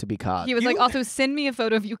has to be cod." He was like, also send me a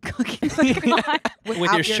photo of you cooking the cod with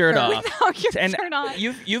Without your shirt off. without your And shirt on.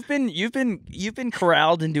 you've been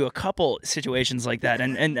corralled into a couple situations like that,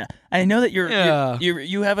 and I know that Yeah.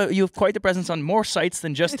 you have quite the presence on more sites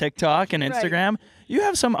than just TikTok and Instagram. You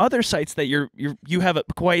have some other sites that you have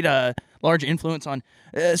quite a large influence on.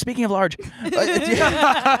 Speaking of large,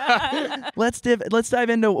 let's dive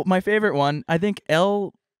into my favorite one. I think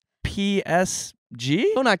LPSG.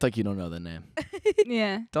 Don't act like you don't know the name.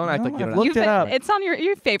 Yeah. Don't act No, like you I've don't know. looked it up. It's on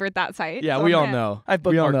your favorite that site. Yeah, So we all yeah. know. I've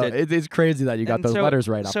We all know. bookmarked it. It's crazy that you got And those so- letters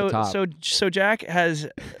right off so, the top. So Jack has,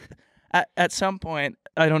 at some point,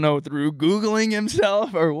 I don't know, through Googling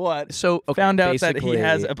himself or what, So okay, found out that he basically-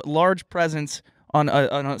 has a large presence on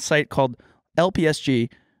a site called LPSG,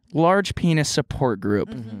 Large Penis Support Group.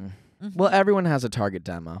 Mhm. Well, everyone has a target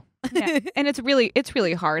demo. Yeah. And it's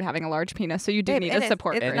really hard having a large penis, so you do Babe, need it a is-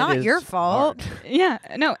 support it's group. not is your fault. hard. Yeah.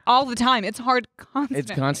 No, all the time. It's hard constantly.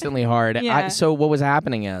 It's constantly hard. Yeah. So what was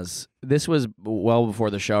happening is, this was well before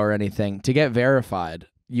the show or anything. To get verified,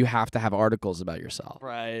 you have to have articles about yourself.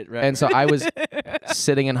 Right, right. And so I was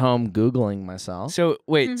sitting at home Googling myself. So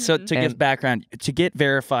wait, so to give And- background, to get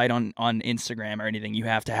verified on Instagram or anything, you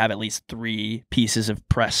have to have at least 3 pieces of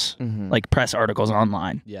press, Mhm. like press articles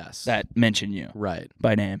online Yes. that mention you Right.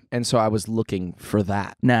 by name. And so I was looking for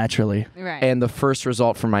that. Naturally. Right. And the first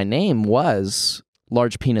result for my name was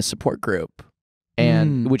Large Penis Support Group.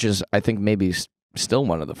 And which is, I think, maybe still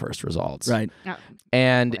one of the first results. Right. Oh,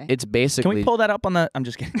 And boy. it's Can basically we pull that up on the? I'm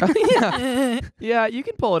just kidding. yeah. Yeah, you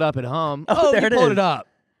can pull it up at home. Oh, there you it pulled is. it up.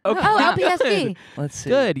 Okay. Oh, wow. LPSG. Let's see.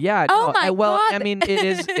 Good. Yeah. Oh no, my well, God. I mean,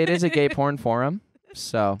 it is a gay porn forum.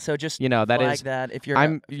 So, So just you know, that flag is that if you're.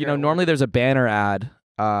 I'm if you you're know, at normally work. there's a banner ad.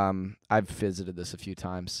 I've visited this a few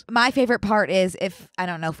times. My favorite part is if I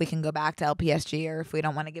don't know if we can go back to LPSG or if we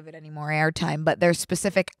don't want to give it any more airtime, but there's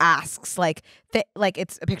specific asks like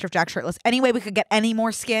it's a picture of Jack shirtless. Any way we could get any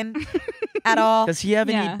more skin at all? Does he have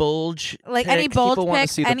any Yeah. bulge? Like any pics? bulge People want to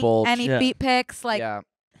pics, see the any bulge. Yeah. feet pics. Like, yeah.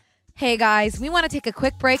 hey guys, we want to take a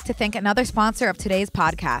quick break to thank another sponsor of today's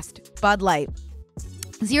podcast, Bud Light.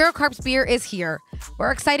 Zero Carbs Beer is here.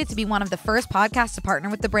 We're excited to be one of the first podcasts to partner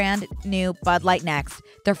with the brand new Bud Light Next,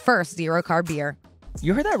 their first zero carb beer.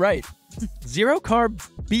 You heard that right. 0 carb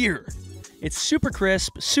beer. It's super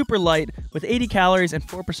crisp, super light, with 80 calories and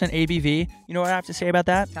 4% ABV. You know what I have to say about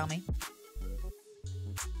that? Tell me.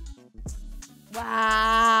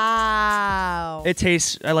 Wow. It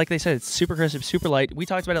tastes, like they said, it's super crisp, super light. We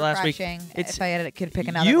talked about it last week. Refreshing. It's if I could pick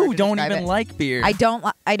another word you to don't describe even it. like beer. I don't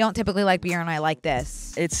typically like beer, and I like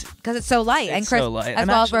this It's because it's so light and It's crisp, so light. as I'm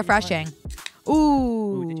well as actually refreshing.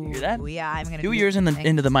 Ooh. did you hear that? Yeah, I'm gonna do yours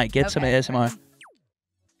into the mic. Get some Okay. ASMR.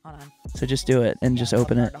 Hold on. So just do it and just Yeah,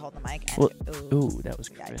 open hold it. hard to hold the mic. And Well, ooh. Ooh, that was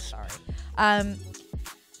Yeah, crisp. sorry.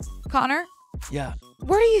 Connor, Yeah.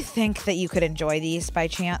 where do you think that you could enjoy these by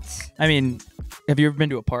chance? I mean, have you ever been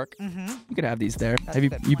to a park? Mm-hmm. You could have these there. That's Have a you?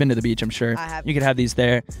 good You've been point. to the beach, I'm sure. I have. You could have these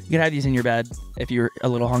there. You could have these in your bed if you're a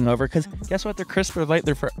little hungover. Because guess what? They're crisp. They're light.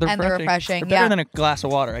 They're And they're refreshing, They're better yeah. than a glass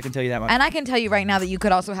of water. I can tell you that much. And I can tell you right now that you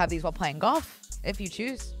could also have these while playing golf if you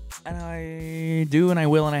choose. And I do, and I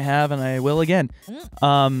will, and I have, and I will again.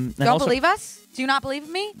 And Don't also, believe us? Do you not believe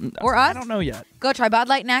me or I us? don't know yet. Go try Bud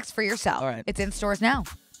Light Next for yourself. All right. It's in stores now.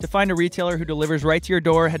 To find a retailer who delivers right to your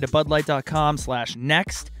door, head to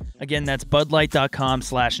budlight.com/next. Again, that's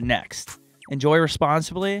budlight.com/next. Enjoy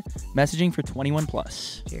responsibly. Messaging for 21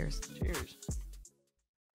 plus. Cheers. Cheers.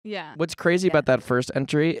 Yeah. What's crazy about that first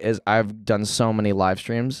entry is I've done so many live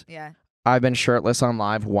streams. Yeah. I've been shirtless on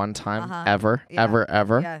live one time ever, Yeah.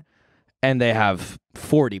 ever. Yeah. And they have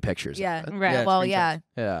 40 pictures. Yeah. Of it. Right. Yeah, Well, screenshots. yeah.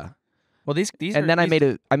 Yeah. Well, these And are, then I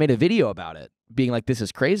these- made a video about it, being like, "This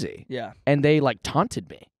is crazy," Yeah. and they like taunted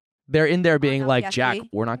me. They're in there being like, LPSG? "Jack,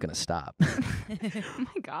 we're not gonna stop. Oh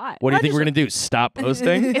my God. What do you I think we're just- gonna do? Stop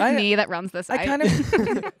posting?" It's I- me that runs this. I kind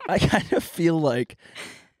of, I kind of feel like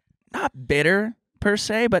not bitter per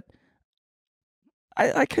se, but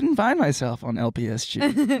I couldn't find myself on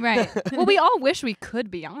LPSG. Right. Well, we all wish we could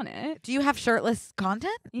be on it. Do you have shirtless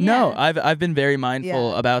content? No, Yeah. I've been very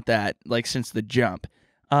mindful Yeah. about that, like since the jump.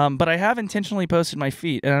 But I have intentionally posted my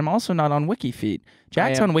feet, and I'm also not on Wiki Feet.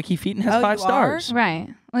 Jack's am. on Wiki Feet and has Oh, 5 you are? stars. Right.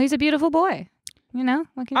 Well, he's a beautiful boy. You know.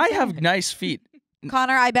 What can you I say? have nice feet.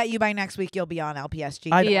 Connor, I bet you by next week you'll be on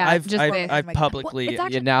LPSG. Yeah, I've just I've, wait. I've Well, publicly. it's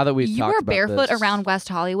actually- Yeah, now that we've You talked were about barefoot this, around West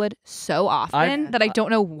Hollywood so often that I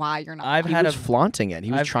don't know why you're not. I've he had was a flaunting it.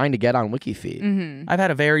 He was I've- trying to get on WikiFeed. Mm-hmm. I've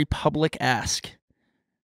had a very public ask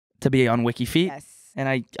to be on Wiki Feet, Yes. and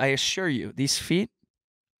I assure you, these feet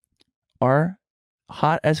are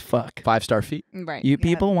hot as fuck. 5-star feet. Right. You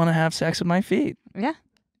people want to have sex with my feet. Yeah.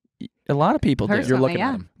 A lot of people do. Personally, You're looking yeah.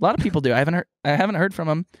 at him. A lot of people do. I haven't heard from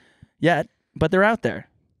them yet, but they're out there.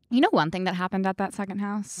 You know one thing that happened at that second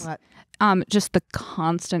house? What? Just the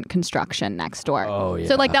constant construction next door. Oh yeah.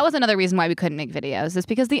 So like that was another reason why we couldn't make videos, is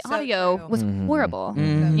because the So audio true. was Mhm. horrible.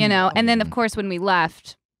 Mhm. You know, and then of course when we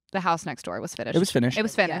left, the house next door was finished. It was finished. It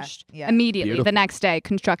was Yeah, finished yeah. immediately. Beautiful. The next day,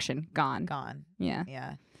 construction gone. Gone. Yeah.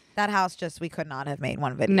 Yeah. That house we could not have made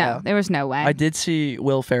one video. No, there was no way. I did see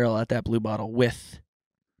Will Ferrell at that Blue Bottle with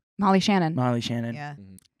Molly Shannon. Molly Shannon, Yeah.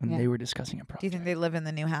 and Yeah. they were discussing a Do project. you think they live in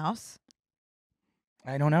the new house?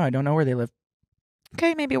 I don't know. I don't know where they live.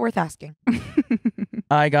 Okay, maybe worth asking.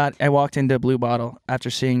 I walked into Blue Bottle after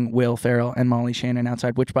seeing Will Ferrell and Molly Shannon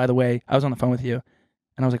outside, which, by the way, I was on the phone with you,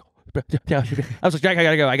 and I was like, I was like, Jack, I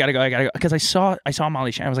gotta go, because I saw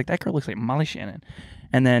Molly Shannon. I was like, that girl looks like Molly Shannon,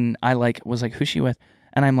 and then I was like, who's she with?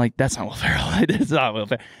 And I'm like, that's not Will Ferrell. It's not Will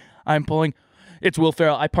Ferrell. I'm pulling, it's Will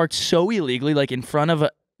Ferrell. I parked so illegally, like in front of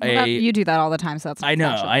You do that all the time, so that's I know.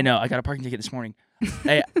 professional. I got a parking ticket this morning.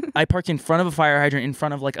 I parked in front of a fire hydrant, in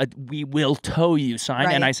front of like a "We will tow you" sign,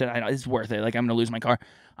 Right. and I said, "I know it's worth it. Like I'm gonna lose my car.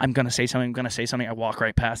 I'm gonna say something. I walk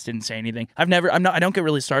right past, didn't say anything. I don't get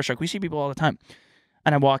really starstruck. We see people all the time,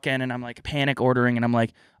 and I walk in and I'm like panic ordering, and I'm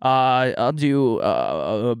like, I'll do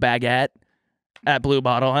a baguette at Blue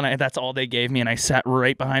Bottle, and that's all they gave me, and I sat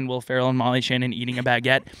right behind Will Ferrell and Molly Shannon eating a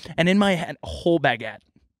baguette, and in my head, a whole baguette.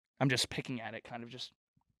 I'm just picking at it, kind of just.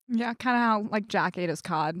 Yeah, kind of how like Jack ate his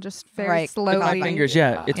cod, just very Right, slowly. with My fingers,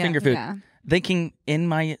 yeah, it's Yeah. finger food. Yeah. Thinking in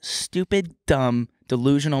my stupid, dumb,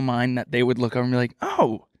 delusional mind that they would look over and be like,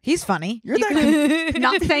 "Oh, He's funny. you're that guy."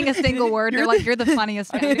 Not saying a single word. They're like, you're the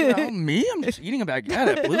funniest guy. You know, me? I'm just eating a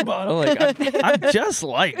baguette at Blue Bottle. Like I'm just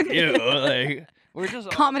like you. Like we're just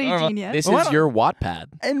all Comedy normal. genius. This Well, is your Wattpad.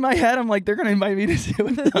 In my head, I'm like, they're gonna invite me to sit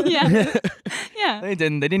with them. Yeah. Yeah. They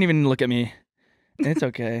didn't. They didn't even look at me. It's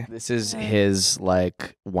okay. This is his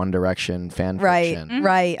like One Direction fan Right. fiction. Mhm.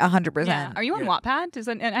 Right. 100%. Yeah. Are you on Yeah. Wattpad? Has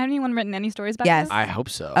anyone written any stories about Yes. this? I hope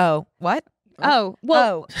so. Oh, what? Oh,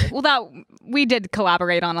 well, Oh. well, that we did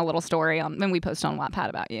collaborate on a little story on when we posted on Wattpad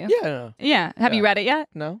about you. Yeah. Yeah. Have you Yeah. read it yet?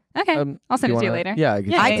 No. Okay. I'll send it to you later. Yeah. I,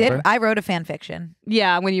 can Yeah, I send it did. over. I wrote a fan fiction.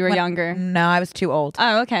 Yeah, when you were When- younger. No, I was too old.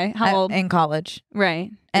 Oh, okay. How old? In college.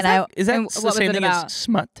 Right. And Is that and the what was same it thing about? as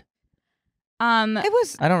smut? it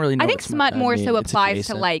was I don't really know. I think what smut I more mean, so it's applies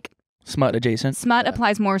adjacent. to like smut adjacent. smut Yeah.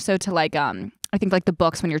 applies more so to like I think like the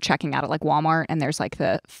books when you're checking out at like Walmart and there's like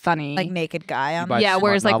the funny like naked guy on buy yeah, smut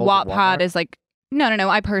whereas like novels at Wattpad Walmart? is like no.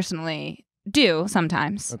 I personally do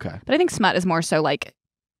sometimes, Okay. but I think smut is more so like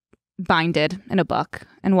binded in a book,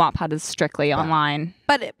 and Wattpad is strictly Yeah. online.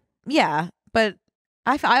 But but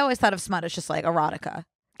I always thought of smut as just like erotica.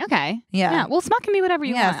 Okay. Yeah. Well, smut can be whatever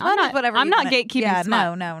you want. smut I'm not is whatever I'm you not want. gatekeeping Yeah,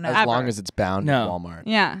 smut. no. As Ever. long as it's bound No. at Walmart.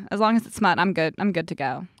 Yeah, as long as it's smut, I'm good. I'm good to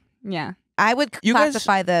go. Yeah. I would You guys-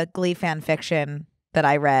 classify the Glee fan fiction that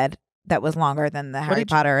I read that was longer than the Harry did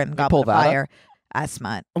you- Potter and pull Goblet of that up? Fire as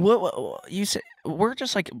smut. What you say? We're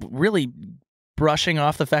just like really brushing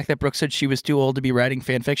off the fact that Brooke said she was too old to be writing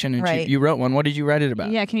fan fiction, and Right. you wrote one. What did you write it about?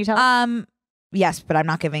 Yeah. Can you tell? Yes, but I'm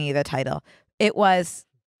not giving you the title. It was,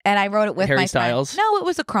 and I wrote it with Harry my Styles? friend. No, it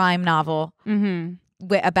was a crime novel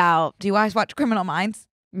mm-hmm. about. Do you guys watch Criminal Minds?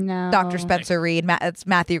 No. Dr. Spencer Reed. It's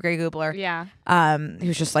Matthew Gray Gubler. Yeah.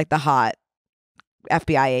 Who's just like the hot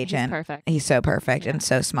FBI agent. perfect. He's so perfect and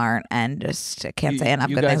so smart, and just can't say enough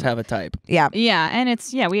You good guys things. have a type. Yeah. Yeah, and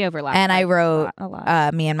it's we overlap. And I wrote, a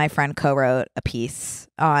lot. me and my friend co-wrote a piece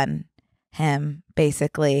on him,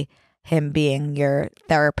 basically him being your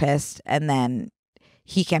therapist, and then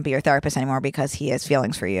he can't be your therapist anymore because he has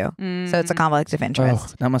feelings for you. So it's a conflict of interest.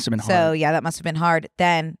 Oh, that must have been hard. So yeah, that must have been hard.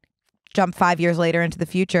 Then jump 5 years later into the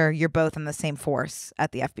future, you're both in the same force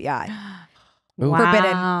at the FBI.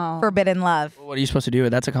 Wow. Forbidden love. What are you supposed to do?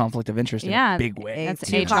 That's a conflict of interest in a big way. That's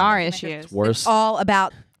Two HR conflicts of issues. interest. Worse. It's all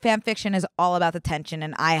about fan fiction is all about the tension,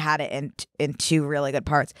 and I had it in two really good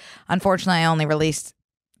parts. Unfortunately, I only released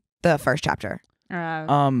the first chapter.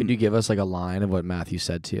 Could you give us like a line of what Matthew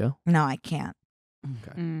said to you? No, I can't.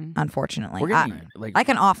 Okay. Unfortunately, we're getting like I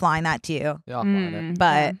can offline that to you, Yeah, I'll find it.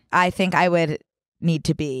 but I think I would need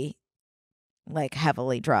to be like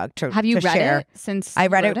heavily drugged to. Have you to read share. it since I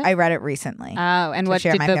read you it. wrote I read it recently. Oh, and to what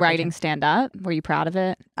share did my the fan writing fiction. stand up? Were you proud of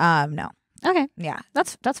it? No. Okay, Yeah.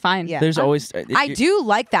 that's fine. Yeah. there's always I do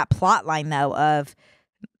like that plot line though of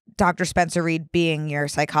Dr. Spencer Reed being your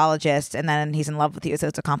psychologist, and then he's in love with you, so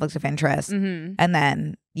it's a conflict of interest. Mm-hmm. And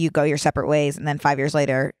then you go your separate ways, and then 5 years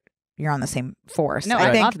later, you're on the same force. No, I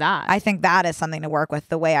I think love that. I think that is something to work with.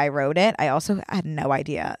 The way I wrote it, I also had no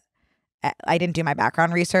idea. I didn't do my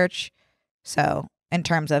background research, so in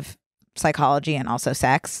terms of psychology and also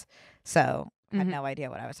sex, so I had no idea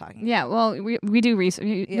what I was talking Yeah, well, we do research.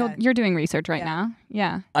 Yeah. You're doing research right Yeah. now.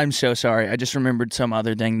 Yeah. I'm so sorry. I just remembered some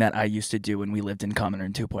other thing that I used to do when we lived in Commoner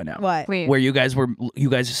 2.0. about. What? Please. Where you guys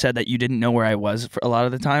said that you didn't know where I was for a lot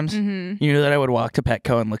of the times. Mm-hmm. You knew that I would walk to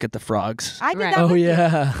Petco and look at the frogs. I did Right. that. Oh with you.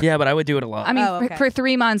 yeah. Yeah, but I would do it a lot. I mean, Oh, okay. for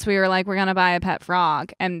 3 months, we were like, we're going to buy a pet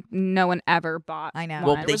frog, and no one ever bought I know. one.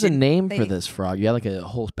 Well, There they was a did- name they- for this frog. You had like a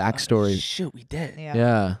whole backstory. Shoot, we did. Yeah.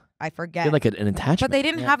 Yeah. I You forget. had like an attachment. But they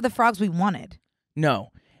didn't have the frogs we wanted.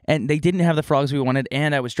 No. And they didn't have the frogs we wanted,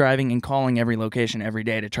 and I was driving and calling every location every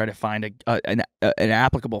day to try to find an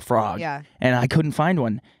applicable frog. Yeah. And I couldn't find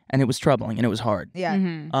one, and it was troubling, and it was hard. Yeah.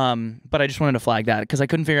 Mm-hmm. But I just wanted to flag that because I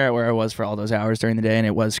couldn't figure out where I was for all those hours during the day, and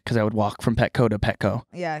it was because I would walk from Petco to Petco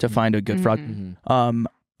Yeah. to find a good frog. Mhm. Mhm.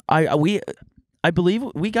 I believe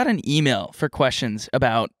we got an email for questions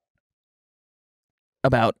about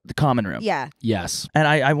the common room. Yeah. Yes. And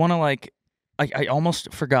I want to I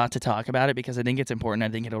almost forgot to talk about it because I think it's important. I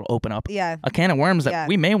think it'll open up Yeah. a can of worms that Yeah.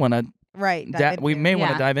 we may want to Right. we may want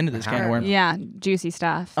to Yeah. dive into this can of worms. Yeah, juicy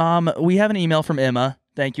stuff. We have an email from Emma.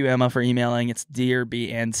 Thank you, Emma, for emailing. It's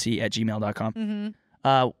dearbnc@gmail.com.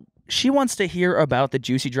 Mm-hmm. She wants to hear about the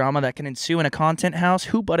juicy drama that can ensue in a content house.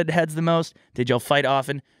 Who butted heads the most? Did y'all fight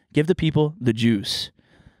often? Give the people the juice.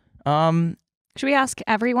 Should we ask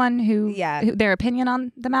everyone who their opinion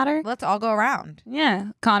on the matter? Let's all go around.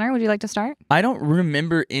 Yeah. Connor, would you like to start? I don't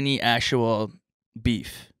remember any actual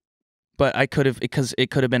beef, but I could have because it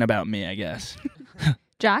could have been about me, I guess.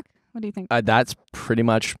 Jack, what do you think? That's pretty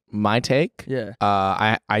much my take. Yeah.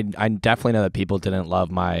 I definitely know that people didn't love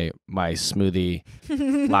my smoothie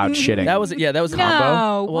loud shitting. That was a no,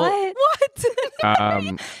 combo. Well, what? What? Um,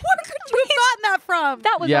 Where could you have gotten that from?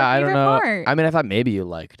 That was yeah, our I don't favorite know. part. I mean, I thought maybe you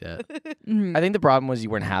liked it. Mhm. I think the problem was you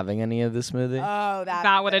weren't having any of the smoothie. Oh,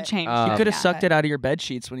 that would have changed. You Um, could have yeah. sucked it out of your bed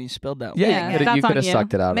sheets when you spilled that. yeah, yeah, you could that's on have you.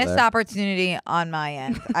 sucked it out of Missed there. opportunity on my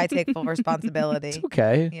end. I take full responsibility. It's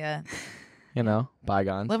okay. Yeah. You know,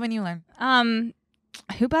 bygones. Live when you learn.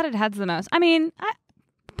 Who butted heads the most? I mean,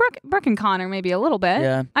 Brooke and Connor maybe a little bit.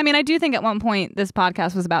 Yeah. I mean, I do think at one point this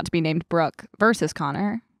podcast was about to be named Brooke versus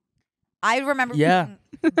Connor. I remember Yeah.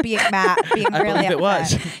 being mad, being I really believe it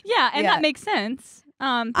was. upset. Yeah, and Yeah. that makes sense. But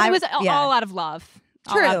I- it was yeah. all out of love.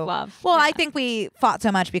 True. All out of love. Well, yeah. I think we fought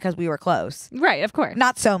so much because we were close. Right, of course.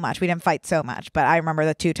 Not so much. We didn't fight so much, but I remember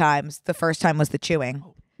the 2 times. The first time was the chewing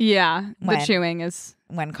Yeah, the When? chewing is...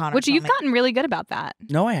 when Connor. Which told you've me. gotten really good about that.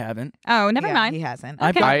 No, I haven't. Oh, never Yeah, mind. He hasn't.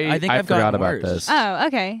 Okay. I think I've forgot gotten about worse. this. Oh,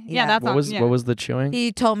 okay. Yeah, Yeah. that's What on. was yeah. what was the chewing?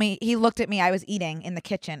 He told me, he looked at me. I was eating in the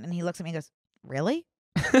kitchen, and he looks at me and goes, "Really?"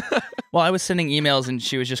 Well, I was sending emails and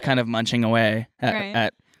she was just kind of munching away Right.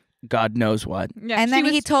 at God knows what. Yeah, And she then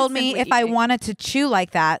was he told me simply if I eating. wanted to chew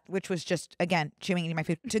like that, which was just, again, chewing, eating my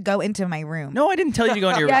food, to go into my room. No, I didn't tell you to go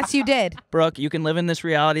in your Yes, you did. Brooke, you can live in this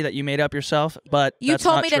reality that you made up yourself, but You that's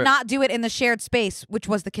told not me true. to not do it in the shared space, which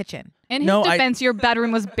was the kitchen. In his No, I- defense, your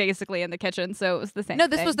bedroom was basically in the kitchen, so it was the same. No,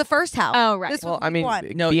 this thing. was the first house. Oh, right. This Well, was I mean,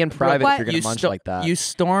 one. No, be in private what? if you're gonna You munch sto- like that. You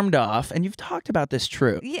stormed off, and you've talked about this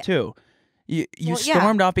Yeah. too. You Well, yeah.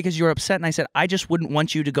 stormed off because you were upset, and I said, I just wouldn't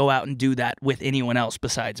want you to go out and do that with anyone else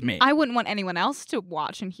besides me. I wouldn't want anyone else to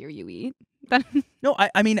watch and hear you eat. No,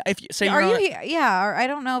 I mean, if you say Are you're you on- here? Yeah, or I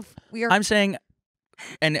don't know if we are. I'm saying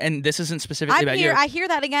and this isn't specifically about you. I hear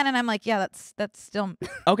that again, and I'm like, yeah, that's still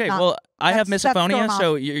Okay, not- well, I have that's still misophonia, not-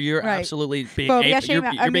 so you're Right. absolutely being Phobia, you're shame,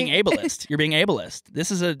 I being mean- ableist. You're being ableist.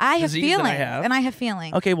 This is a I have disease feelings, that I have. and I have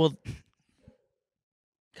feelings. Okay, well,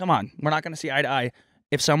 come on. We're not going to see eye to eye.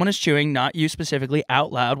 If someone is chewing, not you specifically,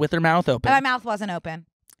 out loud with their mouth open. My mouth wasn't open.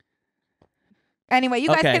 Anyway, you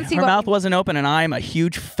guys okay, can see her what mouth wasn't open, and I'm a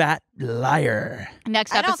huge fat liar.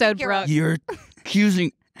 Next I don't episode, think you're Brooke. You're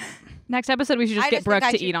accusing. Next episode, we should just I get just Brooke think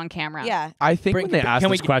I to should- eat on camera. Yeah. I think Bring- when they asked can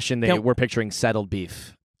we- this question, they can- were picturing settled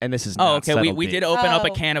beef, and this is Oh, not okay. settled We beef. did open up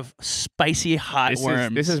a Oh. can of spicy hot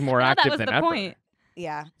worms. This is more No, active that was than the ever. point.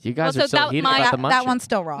 Yeah. You guys Well, are so so that- heated my- about the That munching. one's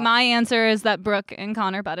still wrong. My answer is that Brooke and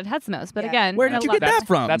Connor butted heads the most. But Yeah. again, Where I did you love get that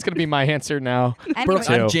from? That's going to be my answer now. Anyway, Brooke,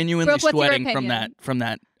 I'm genuinely Brooke, what's your sweating opinion? from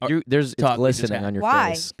that. There's it's Talk we just glistening had. on your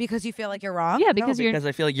why? face. Because you feel like you're wrong? Yeah, because because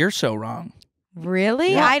I feel like you're so wrong.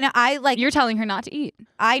 Really? Yeah. I know. I like. you're telling her not to eat.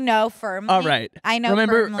 I know firmly. All right. I know.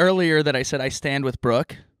 Remember firmly. earlier that I said I stand with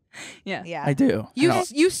Brooke? Yeah. Yeah. I do.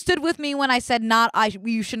 You stood with me when I said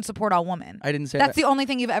you shouldn't support all women. I didn't say That's that. the only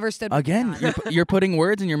thing you've ever stood with Again, me on. you're putting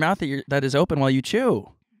words in your mouth that is open while you chew.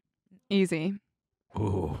 Easy.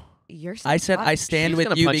 Ooh. You're so I said I hot. stand She's with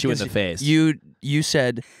gonna you punch you in because the face. you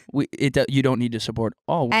said you don't need to support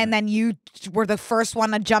all women. And then you were the first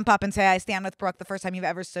one to jump up and say, I stand with Brooke the first time you've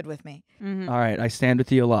ever stood with me. Mm-hmm. All right, I stand with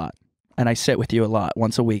you a lot, and I sit with you a lot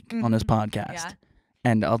once a week on this podcast, Yeah.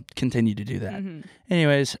 and I'll continue to do that. Mm-hmm.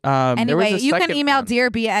 Anyways, Anyway, a you can second email one.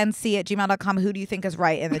 dearbnc@gmail.com. Who do you think is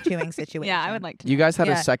right in the chewing situation? Yeah, I would like to. You guys had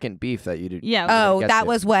Yeah. a second beef that you did. Yeah. Oh, get that to.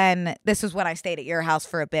 was when I stayed at your house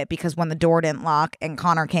for a bit because when the door didn't lock and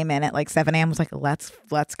Connor came in at like 7 a.m. was like, let's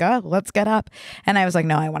go, let's get up. And I was like,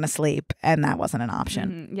 no, I want to sleep. And that wasn't an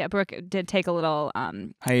option. Mhm. Yeah, Brooke did take a little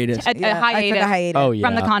hiatus. a Yeah, I took hiatus a hiatus. Oh yeah.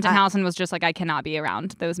 from the content house and was just like, I cannot be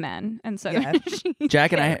around those men. And so Yeah.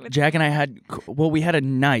 Jack and I had we had a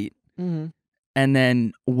night, Mm-hmm. and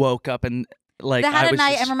then woke up and like They had I a was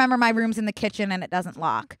night just- and remember my room's in the kitchen and it doesn't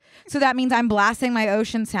lock. So that means I'm blasting my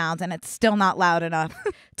ocean sounds and it's still not loud enough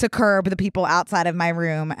to curb the people outside of my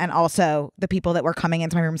room and also the people that were coming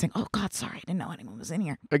into my room saying, oh God, sorry, I didn't know anyone was in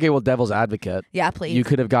here. Okay, well, devil's advocate. Yeah, please. You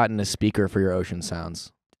could have gotten a speaker for your ocean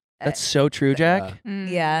sounds. That's so true, Jack. Mm.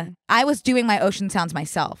 Yeah. I was doing my ocean sounds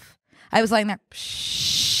myself. I was lying there.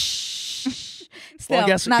 Shh. Still, Well,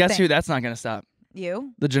 guess nothing. who? That's not gonna stop.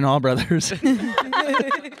 You? The Janal brothers.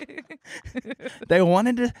 They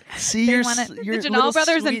wanted to see They your wanted- your The little Janal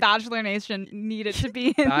Brothers and sweet Bachelor Nation needed to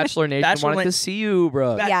be in. Bachelor Nation Bachelor wanted Na- to see you,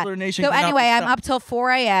 bro. Bachelor Nation. So cannot anyway, be I'm stopped. up till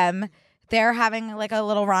 4 a.m. They're having like a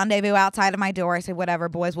little rendezvous outside of my door. I said, whatever,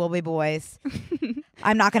 boys will be boys.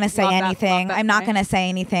 I'm not going to say Love that- anything. love that I'm not line. going to say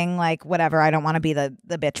anything like whatever. I don't want to be the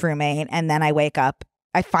bitch roommate. And then I wake up.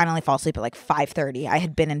 I finally fall asleep at like 5:30. I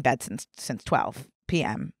had been in bed since 12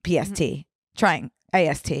 p.m. PST. Trying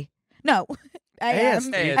AST. No.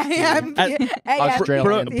 AST. AM.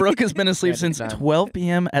 Australian. Brooke has been asleep Atlantic since time. 12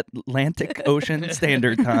 p.m. Atlantic Ocean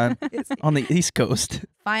Standard Time on the East Coast.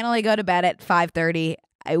 Finally go to bed at 5:30.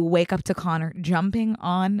 I wake up to Connor jumping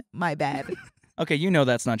on my bed. Okay, you know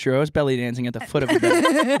that's not true. I was belly dancing at the foot of the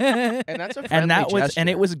bed, And that's a and that was gesture.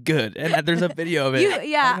 it was good. And there's a video of it.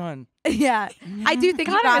 Yeah. Hang on. Yeah. I do think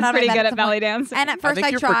he Connor got is on pretty my bed good at at some belly point. dancing. And at I first think I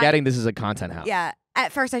you're tried. forgetting this is a content house. Yeah.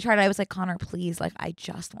 At first I tried. I was like, Connor, please. Like, I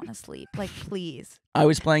just want to sleep. Like, please. I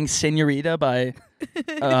was playing Senorita by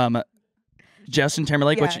Justin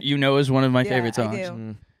Timberlake, which Yeah. you know is one of my Yeah, favorite I songs. do.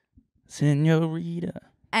 Mm. Senorita.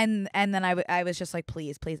 And then I was just like,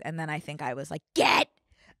 please, please. And then I think I was like, get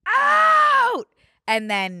out. And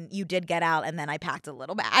then you did get out, and then I packed a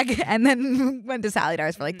little bag, and then went to Sally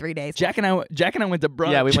Dar's for like 3 days. Jack and I went to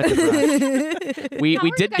brunch. Yeah, we went to brunch. we No, we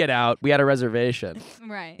you did guys- get out. We had a reservation.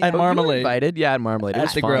 Right. At But we were Marmalade. invited. Yeah, at Marmalade. It At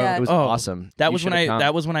was the fun. Grove. Yeah. It was Oh, awesome. That You was when should've come.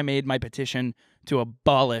 that was when I made my petition to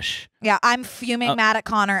abolish. Yeah, I'm fuming mad at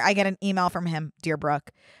Connor. I get an email from him, dear Brooke,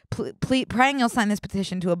 please, praying you'll sign this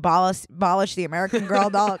petition to abolish the American Girl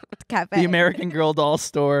Doll Cafe. The American Girl doll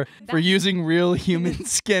store for using real human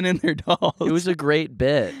skin in their dolls. It was a great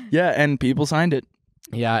bit. yeah, and people signed it.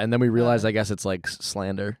 Yeah, and then we realized, I guess it's like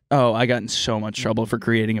slander. Oh, I got in so much trouble for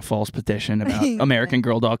creating a false petition about American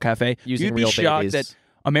Girl Doll Cafe. Using You'd be real shocked babies. that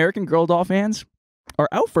American Girl Doll fans are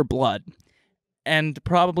out for blood, and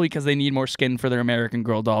probably because they need more skin for their American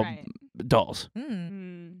Girl Doll Right. dolls. Mm.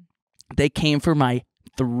 Mm. They came for my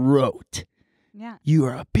throat. Yeah. You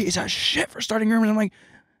are a piece of shit for starting rumors. I'm like,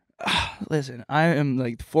 "Ah, listen, I am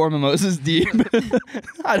like 4 mimosas deep.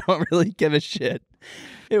 I don't really give a shit.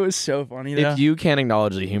 It was so funny though. If you can't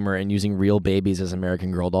acknowledge the humor and using real babies as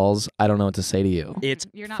American Girl dolls, I don't know what to say to you. It's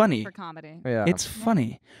You're not funny. for comedy. Yeah. It's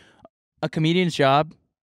funny. A comedian's job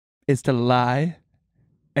is to lie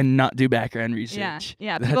and not do background research.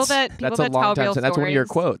 Yeah. People that That's a tell long real time. stories. That's one of your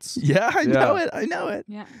quotes. Yeah, I know it. I know it.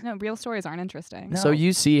 Yeah. No, real stories aren't interesting. No. So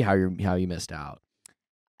you see how you missed out.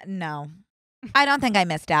 No, I don't think I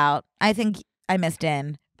missed out. I think I missed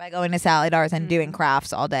in by going to Sally Darr's and doing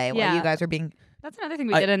crafts all day while you guys were being. That's another thing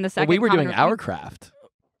we did in the second. We were doing comedy our review. craft,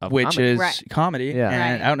 of Which comedy. is comedy Yeah.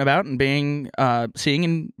 and out and about and being seeing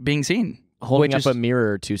and being seen. holding which up is- a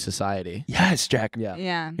mirror to society. Yes, Jack. Yeah.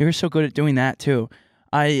 Yeah. You were so good at doing that too.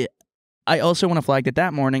 I also want to flag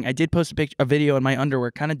that morning I did post a video in my underwear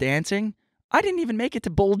kind of dancing. I didn't even make it to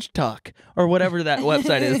Bulge Talk or whatever that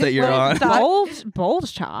website is that you're on.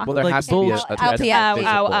 Bulge chalk. Well, there Like has to be a LPS.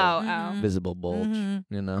 visible, visible bulge. Mhm.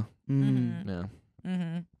 You know. Mm. Yeah.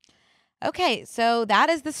 Mm-hmm. Okay, so that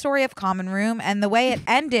is the story of Common Room, and the way it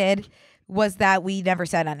ended was that we never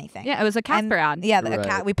said anything. Yeah, it was a Casper ad. Yeah,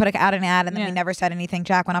 Right. we put out an ad, and then we Yeah. never said anything.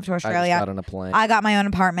 Jack went off to I just Australia. got on a plane. I got my own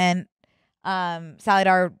apartment. Sally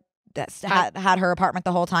Darr had her apartment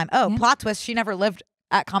the whole time. Oh, Yeah. plot twist: she never lived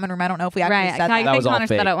at Common Room. I don't know if we actually Right. said I that. That was think all Connor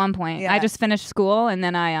said fake. at one point. Yeah. I just finished school and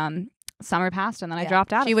then I summer passed and then I Yeah.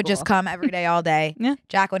 dropped out. She of would just school. come every day, all day. Yeah.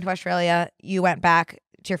 Jack went to Australia. You went back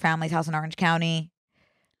to your family's house in Orange County.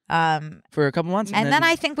 For a couple months. And then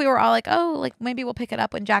I think we were all like, oh, like maybe we'll pick it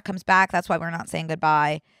up when Jack comes back. That's why we're not saying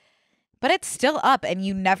goodbye. But it's still up and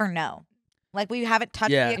you never know. Like we haven't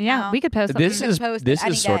touched Yeah. the account. Yeah, we could post something. This can is post this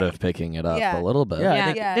any is sort day. of picking it up Yeah. a little bit. Yeah. I yeah.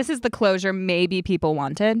 think- Yeah. This is the closure maybe people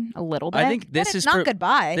wanted a little bit. I think But this it's is not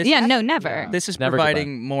goodbye. this- yeah, no, never. This is Never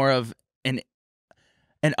providing more of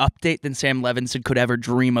an update than Sam Levinson could ever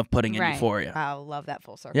dream of putting in Right. Euphoria. Wow, love that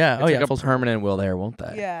full circle. Yeah. It's Oh like yeah. a full circle. permanent will there, won't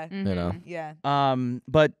they? Yeah. You know. Yeah.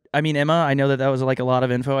 But I mean, Emma, I know that was like a lot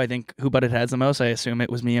of info. I think who but it has the most. I assume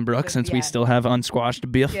it was me and Brooke since we Yeah. still have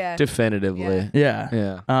unsquashed beef. Yeah. Definitively. Yeah.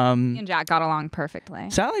 Yeah. Me and Jack got along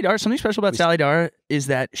perfectly. Sally Darr, something special about Sally Darr is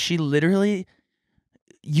that she literally,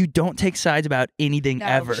 you don't take sides about anything No,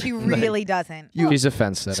 ever. she really doesn't. She's a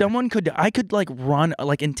fence sitter. I could like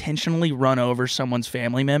intentionally run over someone's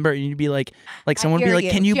family member, and you'd be like someone would be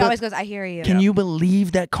like, She always goes, I hear you. can you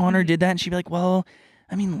believe that Connor did that? And she'd be like, well,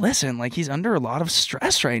 I mean, listen, like he's under a lot of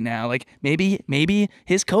stress right now. Like maybe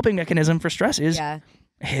his coping mechanism for stress is Yeah.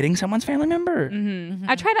 hitting someone's family member.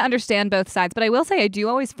 I try to understand both sides, but I will say I do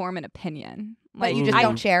always form an opinion. But you just I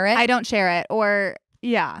don't share it. I don't share it, or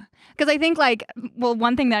yeah, because I think like, well,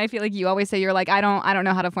 one thing that I feel like you always say, you're like, I don't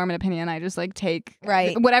know how to form an opinion. I just like take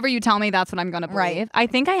Right. whatever you tell me. That's what I'm gonna believe. Right. I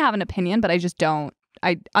think I have an opinion, but I just don't.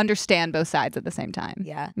 I understand both sides at the same time.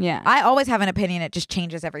 Yeah. Yeah. I always have an opinion. It just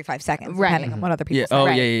changes every 5 seconds, Right. depending on what other people Yeah. say. Oh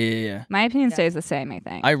Right. yeah. My opinion stays the same. I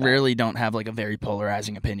think. I rarely don't have like a very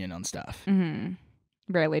polarizing opinion on stuff.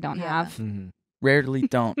 Rarely don't Yeah. have. Mhm. Rarely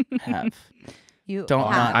don't have. You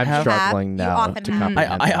Don't have, not I'm have- struggling you now often to have.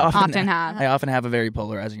 comprehend. I that. Often have. I often have a very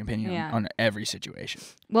polarizing opinion Yeah. on every situation.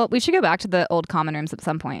 Well, we should go back to the old common rooms at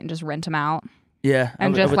some point and just rent them out Yeah, I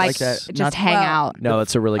and would- I just would like that. just Not- hang Well, out. No,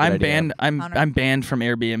 that's a really good I'm idea. banned. Connor. I'm banned from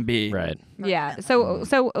Airbnb. Right. Yeah. So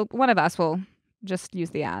one of us will just use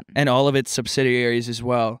the app. And all of its subsidiaries as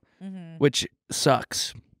well, Mhm. which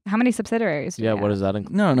sucks. How many subsidiaries? Do Yeah. we What have? does that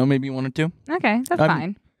include? No, maybe one or two. Okay, that's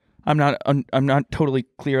fine. I'm not totally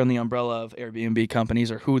clear on the umbrella of Airbnb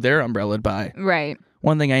companies or who they're umbrellaed by. Right.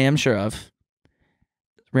 One thing I am sure of: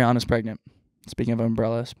 Rihanna's pregnant. Speaking of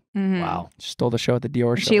umbrellas, Mhm. Wow. she stole the show at the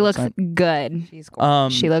Dior show. She last looks night. good. She's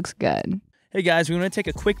gorgeous. She looks good. Hey guys, we want to take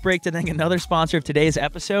a quick break to thank another sponsor of today's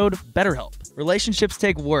episode, BetterHelp. Relationships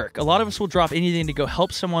take work. A lot of us will drop anything to go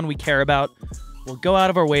help someone we care about. We'll go out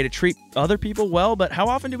of our way to treat other people well, but how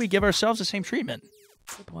often do we give ourselves the same treatment?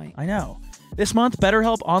 Good point. I know. This month,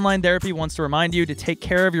 BetterHelp Online Therapy wants to remind you to take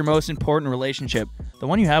care of your most important relationship, the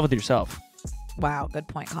one you have with yourself. Wow, good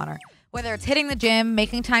point, Connor. Whether it's hitting the gym,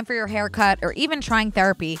 making time for your haircut, or even trying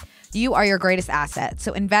therapy, you are your greatest asset.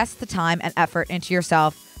 So invest the time and effort into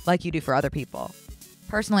yourself like you do for other people.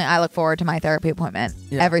 Personally, I look forward to my therapy appointment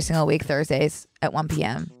every single week, Thursdays at 1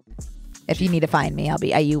 p.m. If you need to find me,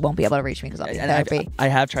 you won't be able to reach me because I'll be in therapy. I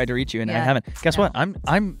have tried to reach you and I Yeah. haven't. Guess No. what?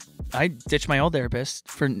 I ditched my old therapist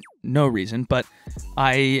for no reason, but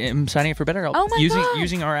I am signing up for BetterHelp Oh my God.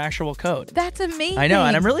 using our actual code. That's amazing. I know,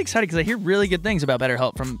 and I'm really excited because I hear really good things about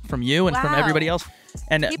BetterHelp from you and from Wow. everybody else.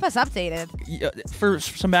 And Keep us updated. for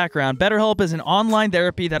some background, BetterHelp is an online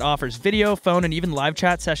therapy that offers video, phone, and even live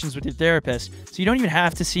chat sessions with your therapist, so you don't even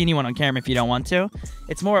have to see anyone on camera if you don't want to.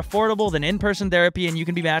 It's more affordable than in-person therapy, and you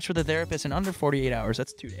can be matched with a therapist in under 48 hours.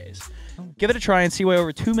 That's 2 days. Give it a try and see why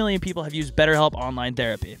over 2 million people have used BetterHelp online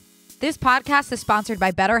therapy. This podcast is sponsored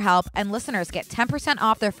by BetterHelp, and listeners get 10%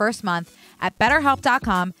 off their first month at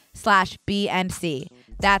betterhelp.com/BNC.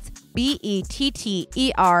 That's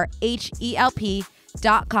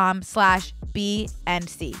BetterHelp.com/ B and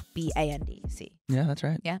C. B-A-N-D-C. Yeah, that's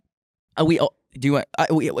right. Yeah. We all do you want?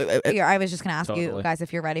 Here, I was just gonna ask you Totally. guys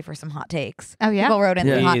if you're ready for some hot takes. Oh, yeah? People wrote in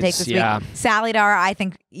some hot Please, takes this yeah. week. Sally Darr, I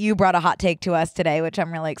think you brought a hot take to us today, which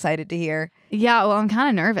I'm really excited to hear. Yeah, well, I'm kind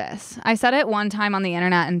of nervous. I said it one time on the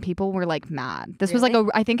internet and people were like mad. This was like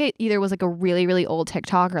I think it either was like a really, really old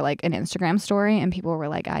TikTok or like an Instagram story, and people were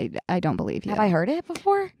like, I don't believe you. Have I heard it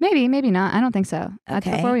before? Maybe not. I don't think so. That's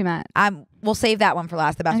Okay. before we met. We'll save that one for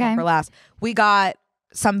last. The best one Okay. for last. We got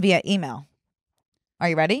some via email. Are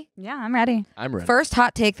you ready? Yeah, I'm ready. I'm ready. First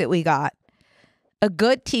hot take that we got: a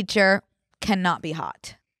good teacher cannot be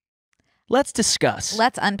hot. Let's discuss.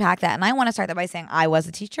 Let's unpack that. And I want to start that by saying I was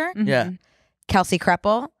a teacher. Mhm. Yeah. Kelsey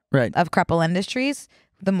Kreppel Right. of Kreppel Industries,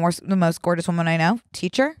 the most gorgeous woman I know,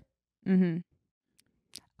 teacher. Mm-hmm.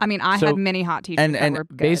 I mean, I So- had many hot teachers and that were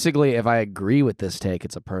good. Basically, if I agree with this take,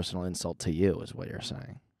 it's a personal insult to you, is what you're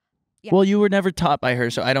saying. Yeah. Well, you were never taught by her,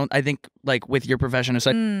 so I think like with your profession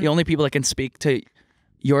aside, the only people that can speak to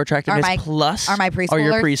your attractiveness my- plus Are my are preschoolers?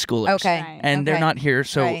 your preschoolers. Okay. Right. And they're Okay. not here,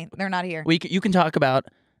 so right. They're not here. you can talk about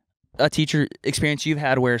a teacher experience you've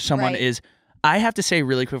had where someone Right. is. I have to say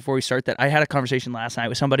really quick before we start that I had a conversation last night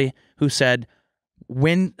with somebody who said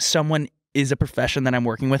when someone is a profession that I'm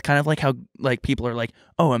working with, kind of like how like people are like,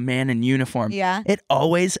 oh, a man in uniform. Yeah. It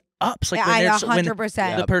always ups. Like Yeah, when I there's- when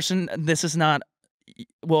 100%. the person, this is not.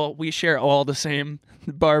 Well, we share all the same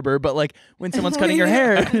barber, but like when someone's cutting your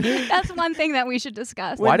hair, That's one thing that we should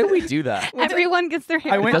discuss. Why did we do that? Everyone gets their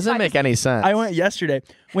hair. I went- It doesn't make any sense. I went yesterday.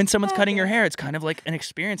 When someone's cutting your hair, it's kind of like an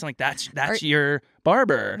experience. I'm like that's your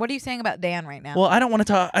barber. What are you saying about Dan right now? Well, I don't want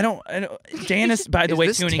to talk. I don't. Dan is, by the Is way,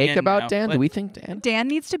 this tuning take in about now, Dan? but- Do we think Dan? Dan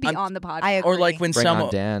needs to be I'm- on the podcast. I agree. or like when Bring on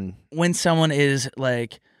someone Dan. when someone is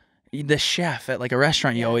like the chef at like a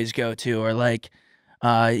restaurant you always go to, or like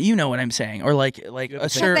you know what I'm saying, or like a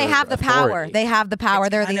Because server. they have the power. authority. They have the power.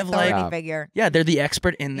 It's They're kind the of like- authority figure. Yeah, they're the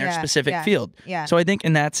expert in their Yeah, specific yeah, field. Yeah. So I think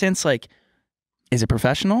in that sense, like, is it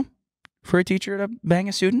professional for a teacher to bang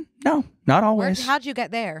a student? No, not always. How'd you get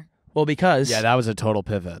there? Well, because Yeah, that was a total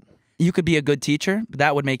pivot. you could be a good teacher, but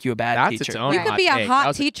that would make you a bad That's teacher. its own You hot could be a take. That hot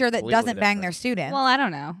was teacher that completely doesn't bang different. their student. well, I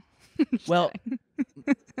don't know. Well,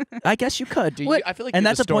 I guess you could. Dude, What- I feel like And you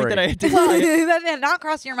that's have a point story. that I did. that did not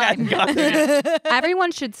cross your mind. Got it.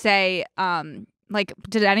 Everyone should say, like,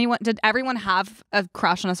 did everyone have a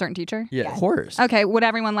crush on a certain teacher? Yeah. Of course. Okay, would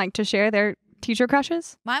everyone like to share their teacher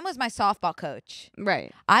crushes? Mine was my softball coach.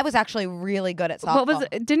 Right. I was actually really good at softball. What was?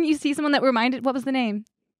 Didn't you see someone that reminded? What was the name?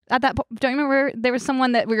 At that, don't you remember? There was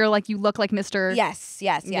someone that we were like, you look like Mr. Yes.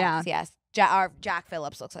 Yeah. Jack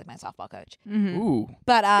Phillips looks like my softball coach. Mhm. Ooh.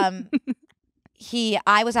 But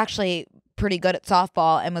I was actually pretty good at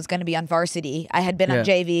softball and was going to be on varsity. I had been on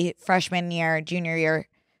JV freshman year,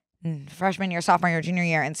 sophomore year, junior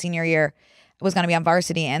year, and senior year was going to be on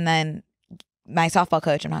varsity. And then my softball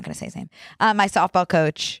coach, I'm not going to say his name, my softball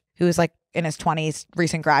coach, who was like in his 20s,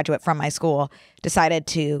 recent graduate from my school, decided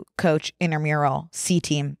to coach intramural C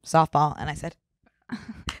team softball. And I said,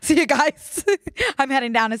 see you guys. I'm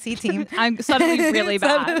heading down to C team. I'm suddenly really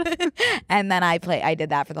bad. And then I did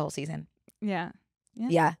that for the whole season. Yeah.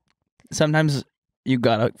 Yeah. Sometimes you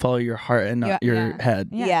gotta follow your heart and not your Yeah. head.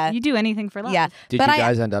 Yeah. You do anything for love. Yeah. Did But you I-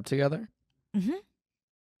 guys end up together?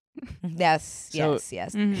 Yes. So-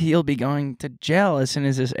 Yes. Mhm. He'll be going to jail as soon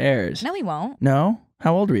as this airs. No, he won't. No?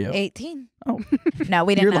 How old were you? 18. Oh. No,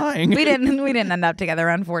 we didn't. You're lying. We didn't end up together,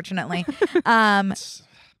 unfortunately.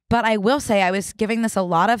 But I will say I was giving this a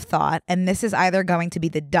lot of thought, and this is either going to be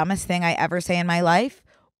the dumbest thing I ever say in my life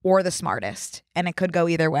or the smartest. And it could go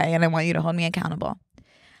either way, and I want you to hold me accountable.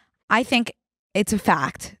 I think it's a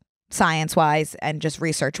fact, science-wise and just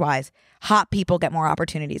research-wise, hot people get more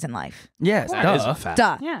opportunities in life. Yes, That is duh. a fact.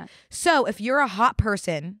 Duh. Yeah. So if you're a hot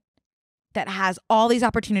person that has all these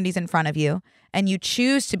opportunities in front of you and you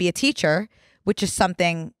choose to be a teacher, which is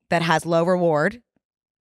something that has low reward,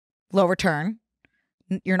 low return,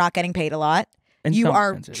 you're not getting paid a lot. In You some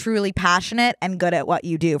are senses. truly passionate and good at what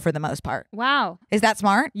you do for the most part. Wow. Is that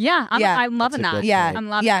smart? Yeah. Yeah. I'm loving That's a that. good Yeah. take. I'm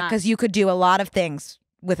loving Yeah, that. because you could do a lot of things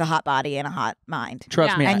with a hot body and a hot mind.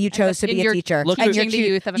 Trust Yeah. me. And you chose to And be a you're teacher. Look and at- you're Teaching the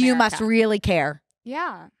youth of you America. must really care.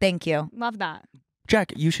 Yeah. Thank you. Love that.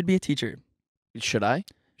 Jack, you should be a teacher. Should I?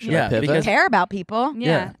 Should Yeah, I pivot? because- Care about people.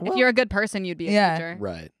 Yeah. Well- if you're a good person, you'd be a Yeah. teacher.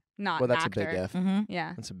 Right. Not Well, that's actor. a big if. Mm-hmm.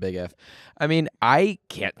 Yeah. That's a big if. I mean, I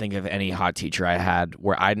can't think of any hot teacher I had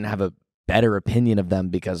where I didn't have a better opinion of them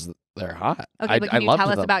because they're hot. Okay, but I can you loved tell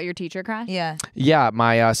us them. about your teacher crush? Yeah. Yeah,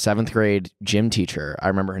 my 7th grade gym teacher. I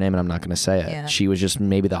remember her name, and I'm not going to say it. Yeah. She was just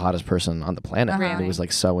maybe the hottest person on the planet. Uh-huh. And it was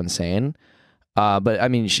like so insane. But I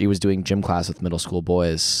mean, she was doing gym class with middle school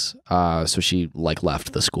boys, so she like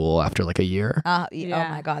left the school after like a year. Oh Yeah.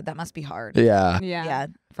 my God, that must be hard. Yeah, Yeah,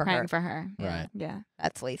 for Praying her. for her. right. Yeah.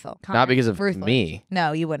 That's lethal. Not because of Ruthless. me.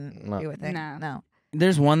 No, you wouldn't. No. You would think. No. No.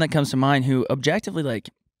 There's one that comes to mind who objectively, like,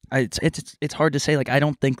 it's hard to say. Like, I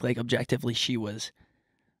don't think like objectively she was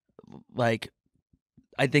like.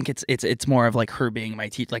 I think it's more of like her being my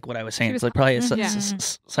teacher, like what I was saying. She It's was- like probably a Yeah.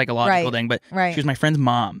 psychological Right. thing, but Right. she was my friend's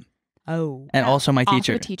mom Oh. and also my Also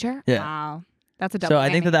teacher. a teacher? Yeah. Wow. That's a double So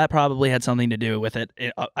I think whammy. that probably had something to do with it.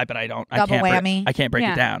 But I don't. Double I can't whammy. I can't break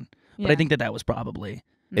Yeah. it down. But Yeah. I think that was probably.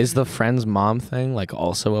 Is the friend's mom thing like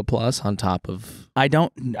also a plus on top of? I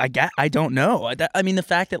don't know. I mean, the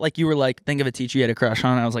fact that like you were like, think of a teacher you had a crush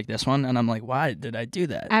on. I was like, this one, and I'm like, why did I do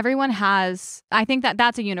that? Everyone has. I think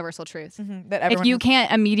that's a universal truth. That If everyone you can't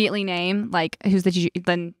immediately name like who's the teacher,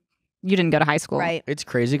 then you didn't go to high school. right. It's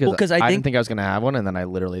crazy Well, because 'cause I I think- didn't think I was gonna have one, and then I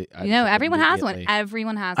literally. Everyone has one. immediately-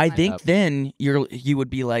 Everyone has I one. think then you would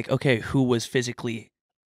be like, okay, who was physically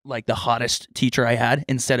like the hottest teacher I had,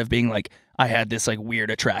 instead of being like, I had this like weird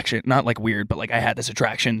attraction, not like weird, but like I had this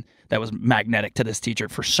attraction that was magnetic to this teacher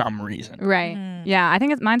for some reason. Right. Yeah, I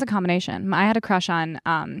think mine's a combination. I had a crush on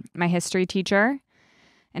my history teacher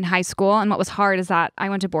in high school, and what was hard is that I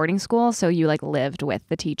went to boarding school, so you like lived with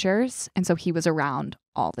the teachers, and so he was around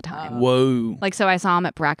all the time. Whoa. Like, so I saw him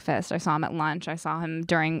at breakfast, I saw him at lunch, I saw him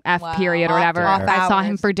during F Wow. period or whatever. Off I saw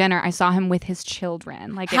him hours. for dinner. I saw him with his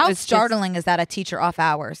children. Like, it How was just- startling is that a teacher off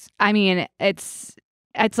hours? I mean,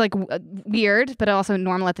 it's like weird, but also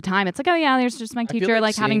normal at the time. It's like, oh yeah, there's just my I feel teacher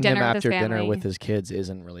like having seeing him dinner with his after family. dinner with his kids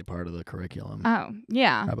isn't really part of the curriculum. Oh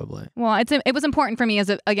yeah. Probably. Well, it was important for me as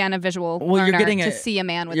a visual Well, you're learner getting to a- see a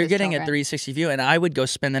man with You're his getting children. a 360 view, and I would go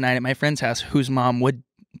spend the night at my friend's house, whose mom would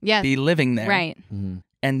Yes. be living there, Right. Mhm.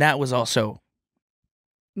 and that was also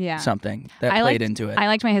Yeah. something that I played liked- into it. I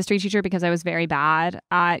liked my history teacher because I was very bad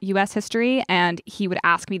at U.S. history, and he would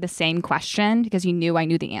ask me the same question because he knew I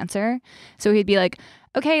knew the answer. So he'd be like,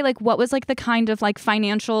 okay, like what was like the kind of like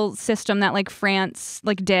financial system that like France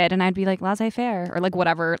like did? And I'd be like laissez-faire or like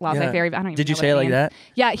whatever laissez-faire. I don't even Did you know what say it like means. that?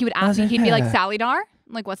 Yeah, he would ask me. He'd be like, Laissez-faire. Sally Darr?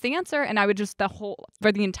 Like, what's the answer? And I would just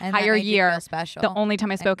for the And that entire made you year, feel special. the only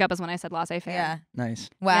time I spoke up is when I said laissez-faire. Yeah. Nice.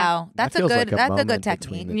 Wow. That's That a feels good. like that's a moment good between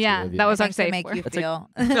technique. the two Yeah, of you. that was our Thanks to safe make word. you That's a- feel.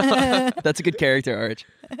 That's a good character, Arch.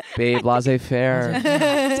 Babe, laissez-faire.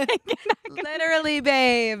 Literally,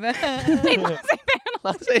 babe. Wait,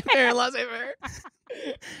 laissez-faire. laissez-faire.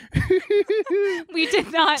 We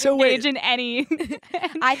did not So wait. engage in any.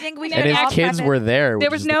 I think we And need his all kids preface- were there. There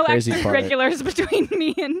which was is the no crazy part. extracurriculars between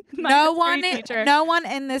me and my No history teacher. no one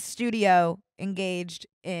in this studio engaged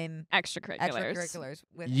in extracurriculars. extracurriculars.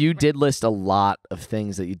 With You did list a lot of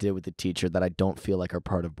things that you did with the teacher that I don't feel like are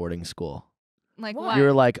part of boarding school. Like What? what? You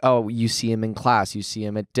were like, oh, you see him in class, you see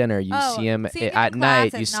him at dinner, you Oh, see him seeing him at in class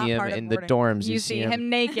night, you is not see him part of in the boarding. dorms, You see him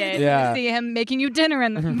naked. Yeah. You see him making you dinner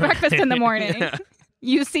and breakfast in the morning. Yeah.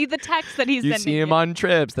 You see the text that he's You sending see him you. on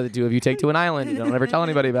trips that the two of you take to an island you don't ever tell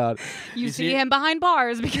anybody about. You You see see- him behind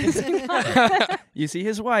bars because You see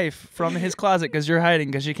his wife from his closet because you're hiding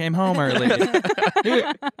because she came home early.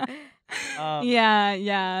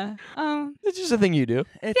 yeah. Oh, It's just a thing you do.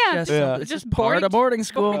 It's Yeah, just, Yeah. it's just just part boarding- of boarding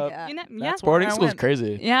school. Yeah. you know, yeah. That's Boarding where I school's went.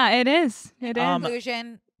 crazy. Yeah, it is. It is.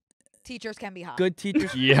 conclusion, teachers can be hot. Good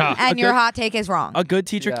teachers. Yeah. And a your good- hot take is wrong. A good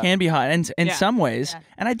teacher Yeah. can be hot, and in Yeah. some ways, Yeah.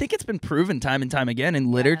 and I think it's been proven time and time again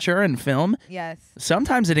in literature and film. Yes.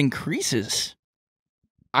 Sometimes it increases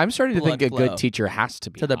I'm starting to think Blood a flow good teacher has to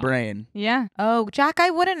be to the hot. brain. Yeah. Oh, Jack,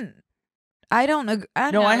 I wouldn't. I don't agree.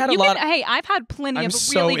 No, I had a You lot. can, hey, I've had plenty I'm of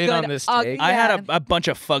so really in good, on this ugly, take. I had a bunch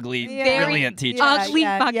of fugly, Yeah. brilliant teachers. Yeah. ugly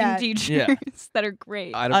fucking yeah. teachers Yeah. that are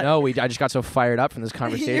great. I don't know. I just got so fired up from this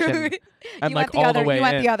conversation. I'm you like went the all other, the way You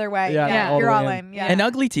went in. the other way. Yeah, Yeah, all the you're way all in. in. Yeah. An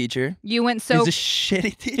ugly teacher You went is so a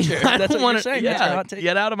shitty teacher. I That's don't what want you're saying. to. That's your hot take.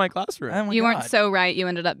 Get out of my classroom. Oh my you weren't God. so right. You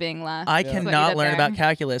ended up being left. I That's what you cannot did learn there. about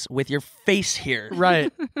calculus with your face here.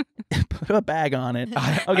 Right. Put a bag on it.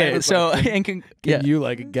 I Okay, was so like, and Can you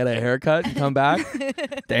like get a haircut and come back?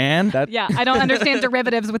 Dan? That Yeah, I don't understand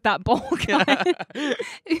derivatives with that bowl cut.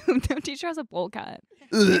 No teacher has a bowl cut.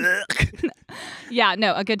 Yeah,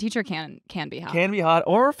 no, a good teacher can be hot. Can be hot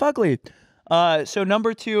or fugly. So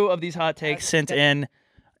number 2 of these hot takes sent in.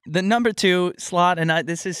 The number 2 slot, and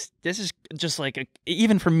this is just like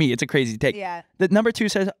even for me, it's a crazy take. Yeah. The number 2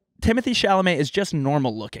 says Timothée Chalamet is just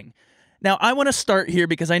normal looking. Now I want to start here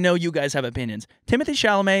because I know you guys have opinions. Timothée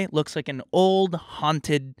Chalamet looks like an old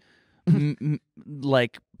haunted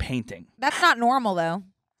like painting. That's not normal though.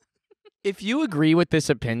 If you agree with this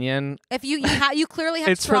opinion, If you clearly have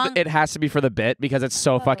it's for strong. it has to be for the bit because it's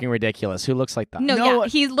so fucking ridiculous. Who looks like that? No, yeah,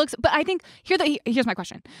 he looks. But I think here's my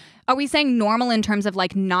question: are we saying normal in terms of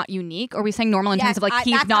like not unique, or are we saying normal in terms of like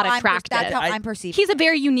he's not attractive? That's how I'm perceived. He's a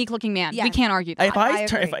very unique looking man. Yes. We can't argue that.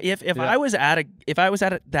 If I was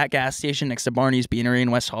at that gas station next to Barney's Beanery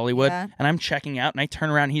in West Hollywood, and I'm checking out, and I turn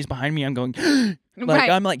around, and he's behind me, I'm going.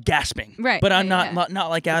 I'm like gasping, but I'm not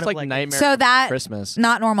like out it's of like nightmare. So that Christmas,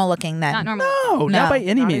 not normal looking then. Not normal. No, not by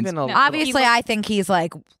any means. Obviously, I think he's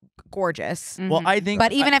like gorgeous. Well, I think,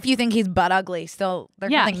 But even if you think he's butt ugly, still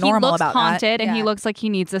there's nothing he normal looks about haunted, that. and he looks like he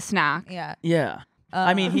needs a snack. Yeah. yeah.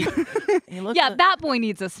 I mean, he looks that boy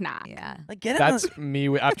needs a snack. Yeah. like get that's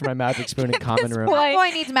me after my magic spoon in common room. That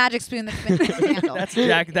boy needs a magic spoon that's been handled. That's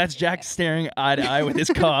Jack. That's Jack staring eye to eye with his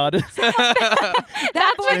cod.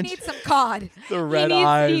 That boy needs some cod. The red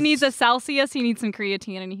eyes. He needs a Celsius. He needs some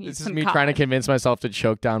creatine, and he needs This is some me cod. trying to convince myself to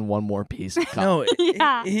choke down one more piece. Of No,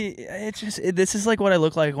 Yeah. this is like what I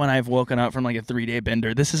look like when I've woken up from like a 3-day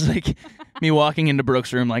bender. This is like me walking into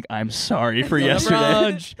Brooke's room like I'm sorry for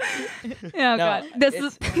yesterday. Oh God, this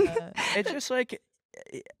is. It's just like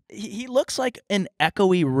he looks like an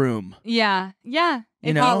echoey room. Yeah.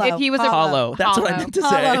 You know, if he was hollow. That's what I meant to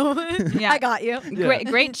say. Yeah. I got you.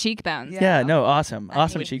 Great cheekbones. Yeah, no, awesome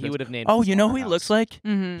He cheekbones. would have named. Oh, his you know who he house. looks like?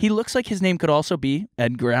 Mm-hmm. He looks like his name could also be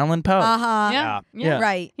Edgar Allan Poe. Yeah.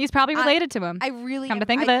 Right. He's probably related to him. I really Come to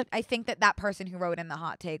think of it. I think that person who wrote in the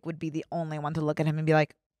hot take would be the only one to look at him and be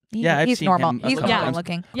like, I've he's seen normal. him a He's couple normal times.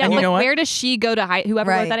 looking. Yeah, And you know what? where does she go to high?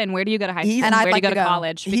 Whoever Right. wrote that in, where do you go to high school? He's- And I'd where like do you to go to go.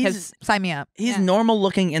 college? Because Sign me up. He's Yeah. normal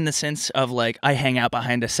looking in the sense of like I hang out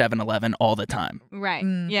behind a 7-Eleven all the time. right,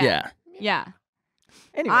 Mm. yeah.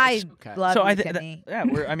 Anyways, I Okay. love so you, I Timmy.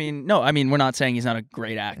 we're not saying he's not a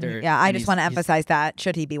great actor. Yeah, I and just he's- want to he's- emphasize that.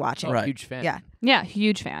 Should he be watching? Right. Huge fan. Yeah. Yeah,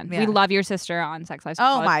 huge fan. Yeah. We love your sister on Sex Lives. of Oh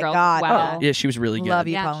College my Girls God. as well. Yeah, she was really good. Love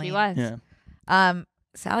you, Yeah, Pauline. she was. Yeah.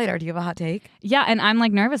 Sally, do you have a hot take? Yeah, and I'm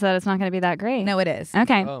like nervous that it's not going to be that great. No, it is.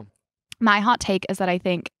 Okay. Oh. My hot take is that I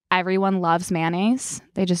think everyone loves mayonnaise.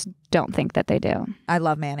 They just don't think that they do. I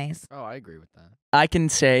love mayonnaise. Oh, I agree with that. I can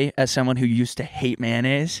say as someone who used to hate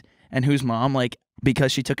mayonnaise and whose mom like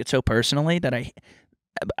because she took it so personally that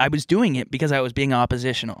I was doing it because I was being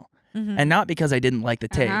oppositional. Mhm. And not because I didn't like the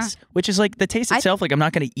Uh-huh. taste, which is like the taste itself. Like I'm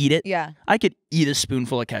not going to eat it. Yeah. I could eat a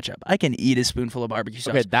spoonful of ketchup. I can eat a spoonful of barbecue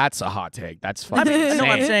sauce. Okay, that's a hot take. That's I fucking mean,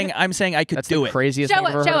 no, insane. I'm saying I could That's do the it. craziest Show thing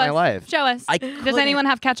I've us. ever heard in my life. Show us. I Does couldn't- anyone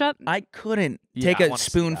have ketchup? I couldn't Yeah, take I a wanna see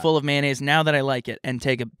spoonful of mayonnaise now that I like it and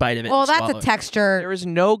take a bite of it. Well, and that's swallow a it. texture. There is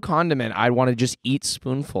no condiment I'd want to just eat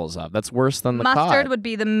spoonfuls of. That's worse than the Mustard cod. would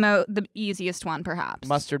be the easiest one, perhaps.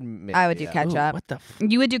 Mustard. I would do Ooh, ketchup. what the?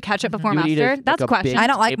 You would do ketchup before You would eat mustard? That's a question. I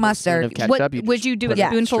don't like tablespoon mustard. Of ketchup, Would you do a put it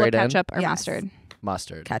spoonful of straight in. ketchup or Yes. mustard?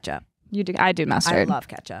 Mustard. Ketchup. You do. I do I mustard. love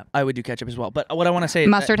ketchup. I would do ketchup as well. But what I want to say is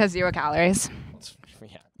Mustard has 0 calories.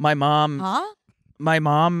 Yeah. my mom, Huh? my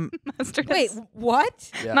mom. Mustard. Wait,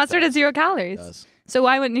 what? Yeah, Mustard it has 0 does. calories. It does. So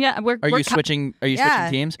why wouldn't? Yeah, we're. Are we're you switching? Are you Yeah.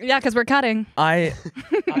 switching teams? Yeah, because we're cutting.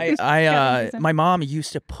 My mom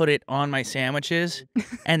used to put it on my sandwiches,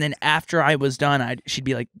 and then after I was done, she'd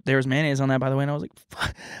be like, "There's mayonnaise on that, by the way," and I was like,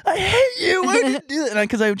 "Fuck, I hate you!" Why did you do that?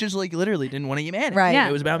 Because I just like literally didn't want to eat mayonnaise. Right. Yeah.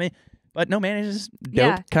 It was about me. But no, mayonnaise is dope,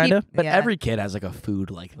 Yeah, kind of. But Yeah. every kid has like a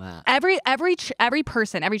food like that. Every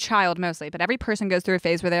person, every child mostly, but every person goes through a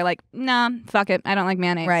phase where they're like, nah, fuck it, I don't like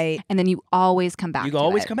mayonnaise. Right. And then you always come back. You to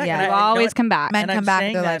always it. come back. Yeah. and You I- you know always what? come back. Men And come I'm back.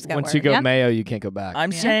 saying Their that lives get Once worse. you go Yeah. mayo, you can't go back.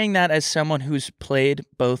 I'm Yeah. saying that as someone who's played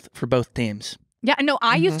for both teams. Yeah, no,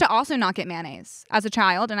 I Mm-hmm. used to also not get mayonnaise as a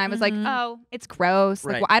child, and I was like, oh, it's gross.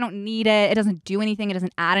 Like, Right. well, I don't need it. It doesn't do anything. It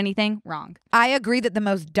doesn't add anything. Wrong. I agree that the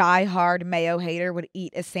most die-hard mayo hater would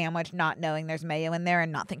eat a sandwich not knowing there's mayo in there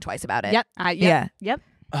and not think twice about it. Yep. Yeah. Yep.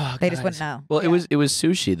 Oh, They just guys. wouldn't know. Well, Yeah. it was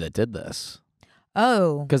sushi that did this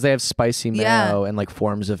Oh. because they have spicy mayo Yeah. and like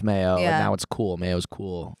forms of mayo, Yeah. and now it's cool. Mayo's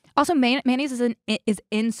cool. Also, mayonnaise is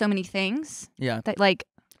in so many things Yeah. that like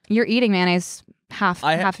you're eating mayonnaise half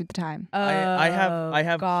I ha- of the time. I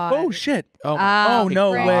have. God. Oh shit! Oh, Oh,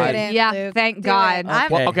 no Bring way. it in, Yeah, Luke. thank Do God. it. I'm-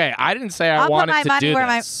 Okay. Well, okay, I didn't say I I'll put wanted my to money do where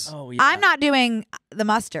my- this. Oh yeah. I'm not doing the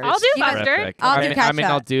mustard. I'll do You guys- mustard. Terrific. I'll I do mean, I mean,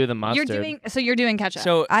 ketchup. I'll do the mustard. You're doing ketchup.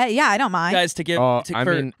 So I don't mind. guys, to give Oh, to, I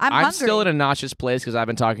for, mean, I'm I'm still at hungry. a nauseous place because I've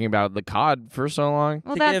been talking about the cod for so long.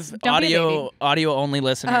 well, to that's give don't be a baby. audio only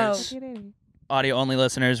listeners Oh. audio only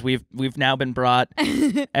listeners, we've now been brought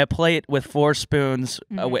a plate with 4 spoons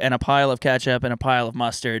and a pile of ketchup and a pile of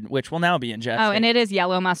mustard, which will now be ingested. Oh, and it is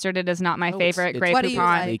yellow mustard. It is not my favorite. Grey What do you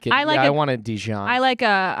Poupon. like? I like I a- want a Dijon. I like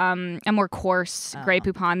a more coarse Grey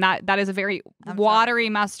Poupon. That is a very watery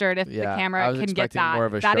mustard. If the I camera was can get expecting that, more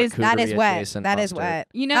of a that is charcuterie wet. adjacent That is mustard. wet.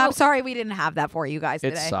 You know, I'm sorry we didn't have that for you guys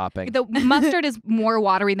It's today. sopping. the mustard is more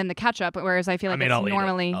watery than the ketchup, whereas I feel like it's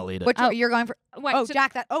normally. I'll eat it. Which you're going for? Wait, Oh, so-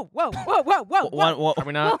 Jack, that. Oh, whoa, whoa, whoa, whoa. whoa. Are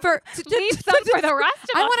we not? for leave some for the rest of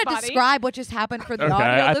I us, want to buddy. describe what just happened for the Okay,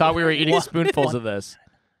 audio. I thought we were listeners. eating spoonfuls of this.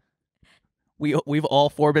 We've all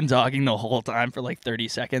 4 been talking the whole time for like 30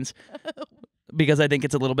 seconds because I think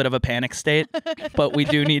it's a little bit of a panic state. But we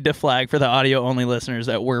do need to flag for the audio only listeners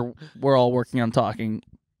that we're all working on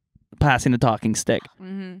passing the talking stick.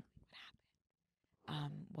 Mm-hmm.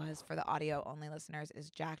 Was for the audio only listeners is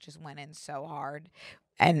Jack just went in so hard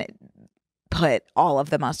and put all of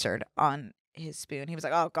the mustard on his spoon. He was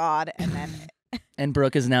like, "Oh God!" And then And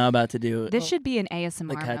Brooke is now about to do This should be an ASMR.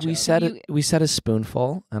 Like ketchup. moment. We said You- it. We said a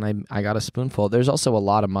spoonful, and I got a spoonful. There's also a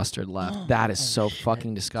lot of mustard left. That is so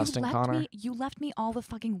fucking disgusting, Connor. You left me all the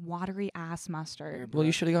fucking watery ass mustard. Well,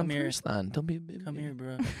 you should have gone Come here. first then. Don't be. Come here,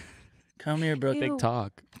 Brooke. Come here, Brooke. Ew. Big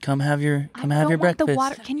talk. Come have your I have don't your want breakfast. the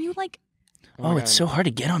water. Can you like? Oh, it's so hard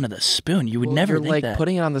to get onto the spoon. You would never You're think like that.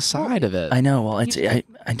 putting it on the side of it. I know. Well, it's I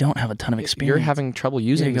don't have a ton of experience. You're having trouble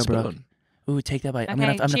using Here you the go, bro. spoon. Ooh, take that bite. I'm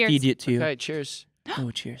Okay, gonna cheers. feed it to you. Okay, cheers.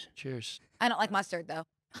 Oh, cheers. Cheers. I don't like mustard though.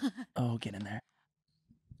 Oh, get in there.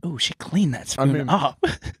 Oh, she cleaned that spoon mean- up.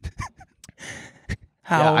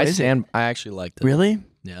 How Yeah, I is it? stand. I actually liked it. Really?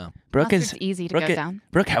 Yeah. Brooke Mustard's is easy to Brooke, go down.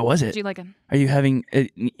 Brooke, how was Did it? you like it? Are you having an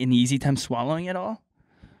easy time swallowing it all?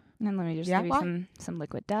 And let me just Yeah, give why? you some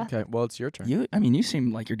liquid death. Okay. Well, it's your turn. You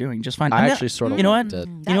seem like you're doing just fine. I I'm gonna- actually sort of. You know what? liked it.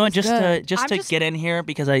 You know what? That was good. Just I'm to just- get in here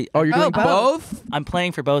because I Oh, you're Oh, doing both? both? I'm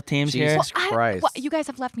playing for both teams here. Jesus Christ. You guys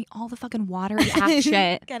have left me all the fucking watery ass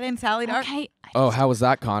shit. Get in, Sally Dark. Okay. Oh, how was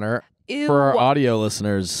that, Connor? Ew. For our audio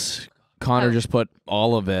listeners, Connor Oh. just put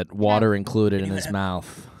all of it, water included, in his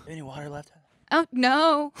mouth. Any water left? Oh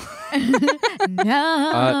no.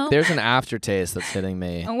 No. There's an aftertaste that's hitting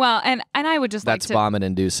me. Well, and I would just That's like to. vomit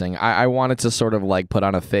inducing. I wanted to sort of like put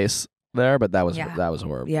on a face there, but that was Yeah.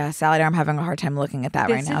 horrible. Yeah, Sally Dark, I'm having a hard time looking at that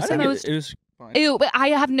This right now. is So the most- It was fine. Ew, but I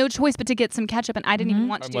have no choice but to get some ketchup, and I didn't even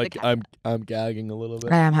want to do the ketchup. I'm gagging a little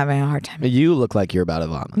bit. I am having a hard time. You look like you're about to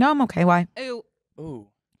vomit. No, I'm okay. Why? Ew. Ooh.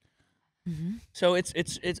 Mm-hmm. So it's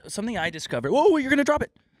something I discovered. Whoa, you're gonna drop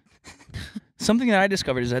it. Something that I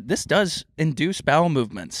discovered is that this does induce bowel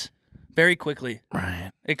movements very quickly.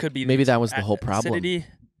 Right. It could be Maybe that was the whole problem. acidity.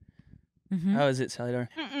 Mm-hmm. How is it, Sally Dar?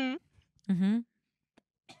 Mm-mm. Mm-hmm.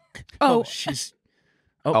 Oh, she's.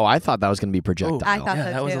 Oh, I thought that was going to be projectile. I thought Yeah,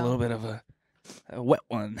 so that was a too. little bit of a wet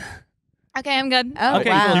one. Okay, I'm good. Oh, Okay,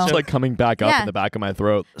 wow. cool. It's like coming back up Yeah. in the back of my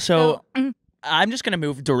throat. So Mm. I'm just gonna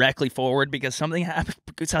move directly forward because something happened.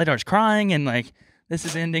 Sally Dar's crying and like this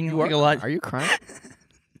is ending like a lot. Are you crying?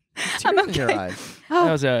 I'm Tears in your okay. eyes. Oh,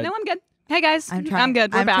 That was a- no, I'm good. Hey guys, I'm trying. I'm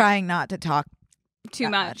good. We're I'm back. trying not to talk Too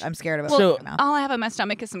that much. I'm scared of it. So- in my mouth. All I have in my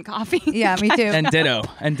stomach is some coffee. Yeah, me too. and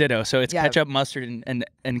ditto. So it's Yeah. ketchup, mustard,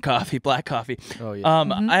 and coffee, black coffee. Oh yeah.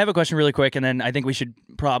 Mhm. I have a question really quick, and then I think we should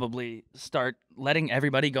probably start letting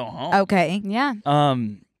everybody go home. Okay. Yeah.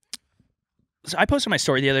 So I posted my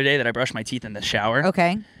story the other day that I brushed my teeth in the shower,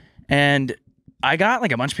 Okay. and I got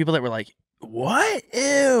like a bunch of people that were like, "What?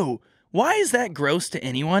 Ew! Why is that gross to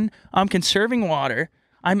anyone? I'm conserving water.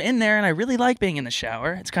 I'm in there, and I really like being in the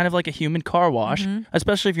shower. It's kind of like a human car wash, Mhm.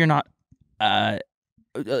 especially if you're not,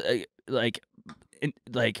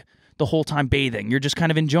 like the whole time bathing. You're just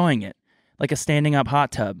kind of enjoying it, like a standing up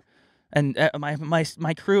hot tub. And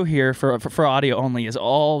my crew here for audio only is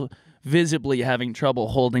all visibly having trouble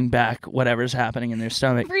holding back whatever's happening in their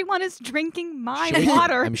stomach. Everyone is drinking my Shaking.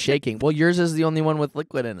 water. I'm shaking. Well, yours is the only one with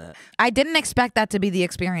liquid in it. I didn't expect that to be the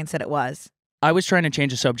experience that it was. I was trying to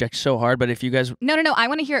change the subject so hard, but if you guys, No. I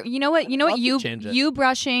want to hear. You know what? Love to change it. You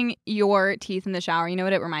brushing your teeth in the shower. You know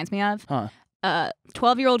what it reminds me of? huh?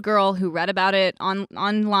 12-year-old girl who read about it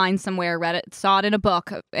online somewhere, saw it in a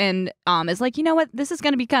book, and is like, you know what? This is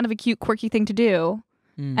going to be kind of a cute, quirky thing to do.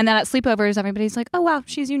 Mm. And then at sleepovers, everybody's like, oh wow,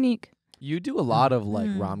 she's unique. You do a lot of like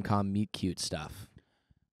Mm. rom-com meet cute stuff,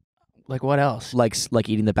 Like what else? like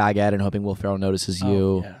eating the baguette and hoping Will Ferrell notices you,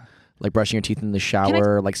 Oh, yeah. like brushing your teeth in the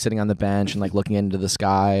shower, like sitting on the bench and like looking into the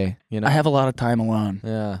sky. You know, I have a lot of time alone.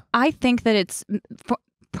 yeah. I think that it's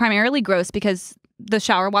primarily gross because the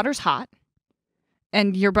shower water's hot,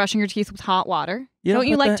 and you're brushing your teeth with hot water. You don't don't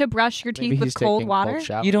you put like that- to brush your Maybe teeth with he's cold taking water?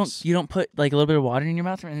 showers. You don't put like a little bit of water in your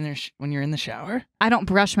mouth when you're in the shower. I don't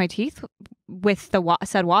brush my teeth with the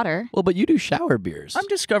said water. Well, but you do shower beers. I'm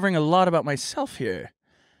discovering a lot about myself here.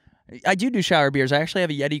 I do shower beers. I actually have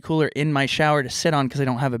a Yeti cooler in my shower to sit on because I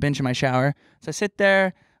don't have a bench in my shower. So I sit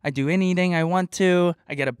there. I do anything I want to.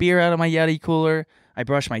 I get a beer out of my Yeti cooler. I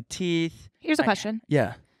brush my teeth. Here's a question.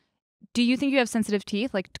 Yeah. Do you think you have sensitive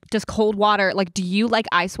teeth? Like, does cold water, like, do you like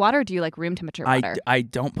ice water or do you like room temperature water? I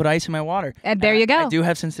don't put ice in my water. And there you go. I do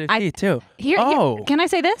have sensitive teeth too. Here, can I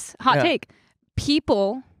say this? Hot Yeah. take.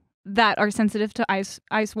 People that are sensitive to ice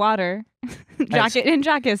water,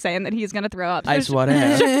 Jack is saying that he's going to throw up. So Ice water.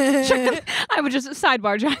 I would just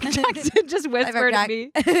sidebar Jackson just whispered to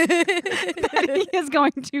me that he is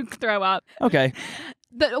going to throw up. Okay.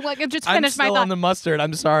 Just I'm finish my still thought. on the mustard.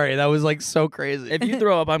 I'm sorry. That was like so crazy. If you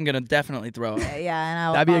throw up, I'm gonna definitely throw up. Yeah, and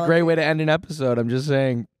I'll That'd be a great follow way to end an episode. I'm just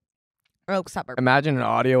saying. Oh, supper. Imagine an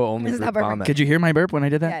audio only Stop group burping. vomit. Could you hear my burp when I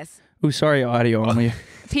did that? Yes. Ooh, sorry, audio only.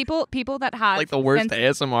 People that have Like the worst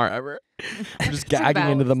ASMR ever. I'm just gagging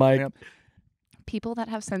into the mic. people that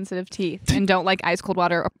have sensitive teeth and don't like ice cold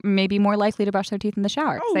water are maybe more likely to brush their teeth in the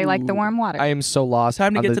shower. They like the warm water. I am so lost.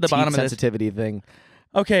 Time to on get to the teeth bottom of this. sensitivity thing.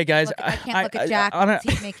 Okay, guys. Look, I can't look at Jack.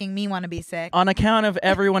 He's making me want to be sick. On account of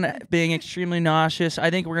everyone being extremely nauseous, I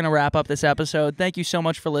think we're going to wrap up this episode. Thank you so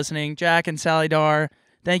much for listening. Jack and Sally Darr,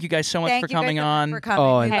 thank you guys so much for coming on. For coming.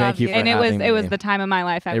 Oh, We and love thank you for and it having was me. the time of my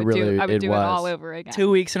life. I It would really- do it it was. all over again.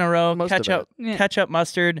 2 weeks in a row. Most of it. Yeah. Catch up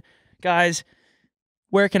mustard. Guys,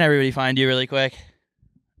 where can everybody find you really quick?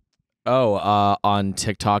 Oh, on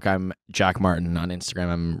TikTok, I'm Jack Martin. On Instagram,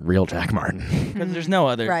 I'm real Jack Martin. Because there's no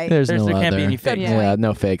other. Right. There's there no can't be other. any fake. Good Yeah,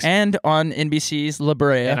 no fakes. And on NBC's La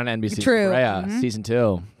Brea. And on NBC. True. Yeah, Mhm. season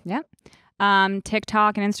 2.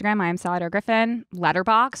 TikTok and Instagram, I am Sally Darr Griffin.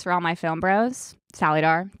 Letterbox for all my film bros. Sally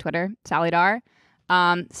Darr. Twitter, Sally Darr.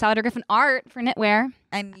 Sally Darr Griffin art for knitwear.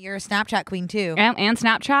 And you're a Snapchat queen too. And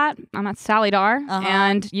Snapchat, I'm at Sally Darr. Uh-huh.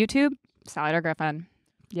 And YouTube, Sally Darr Griffin.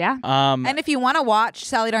 Yeah. And if you want to watch,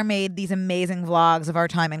 Sally Darr made these amazing vlogs of our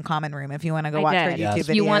time in common room. If you want to go I watch her did. YouTube Yes. videos,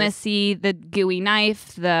 If you want to see the gooey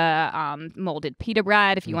knife, the molded pita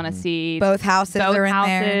bread, if you want to see both houses both are in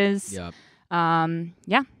houses, Yep.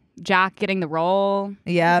 yeah, Jack getting the role.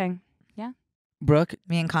 there. Yep. everything. Brooke.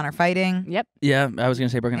 Me and Connor fighting. Yep. Yeah, I was going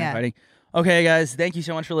to say Brooke and I Yeah. fighting. Okay, guys, thank you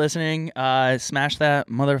so much for listening. Smash that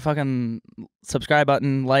motherfucking subscribe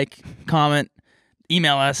button, like, comment,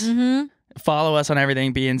 email us, Mm-hmm. follow us on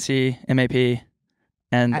everything, BNC, MAP,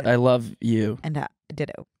 and I love you. And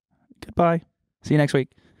ditto. Goodbye. See you next week.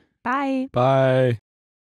 Bye. Bye.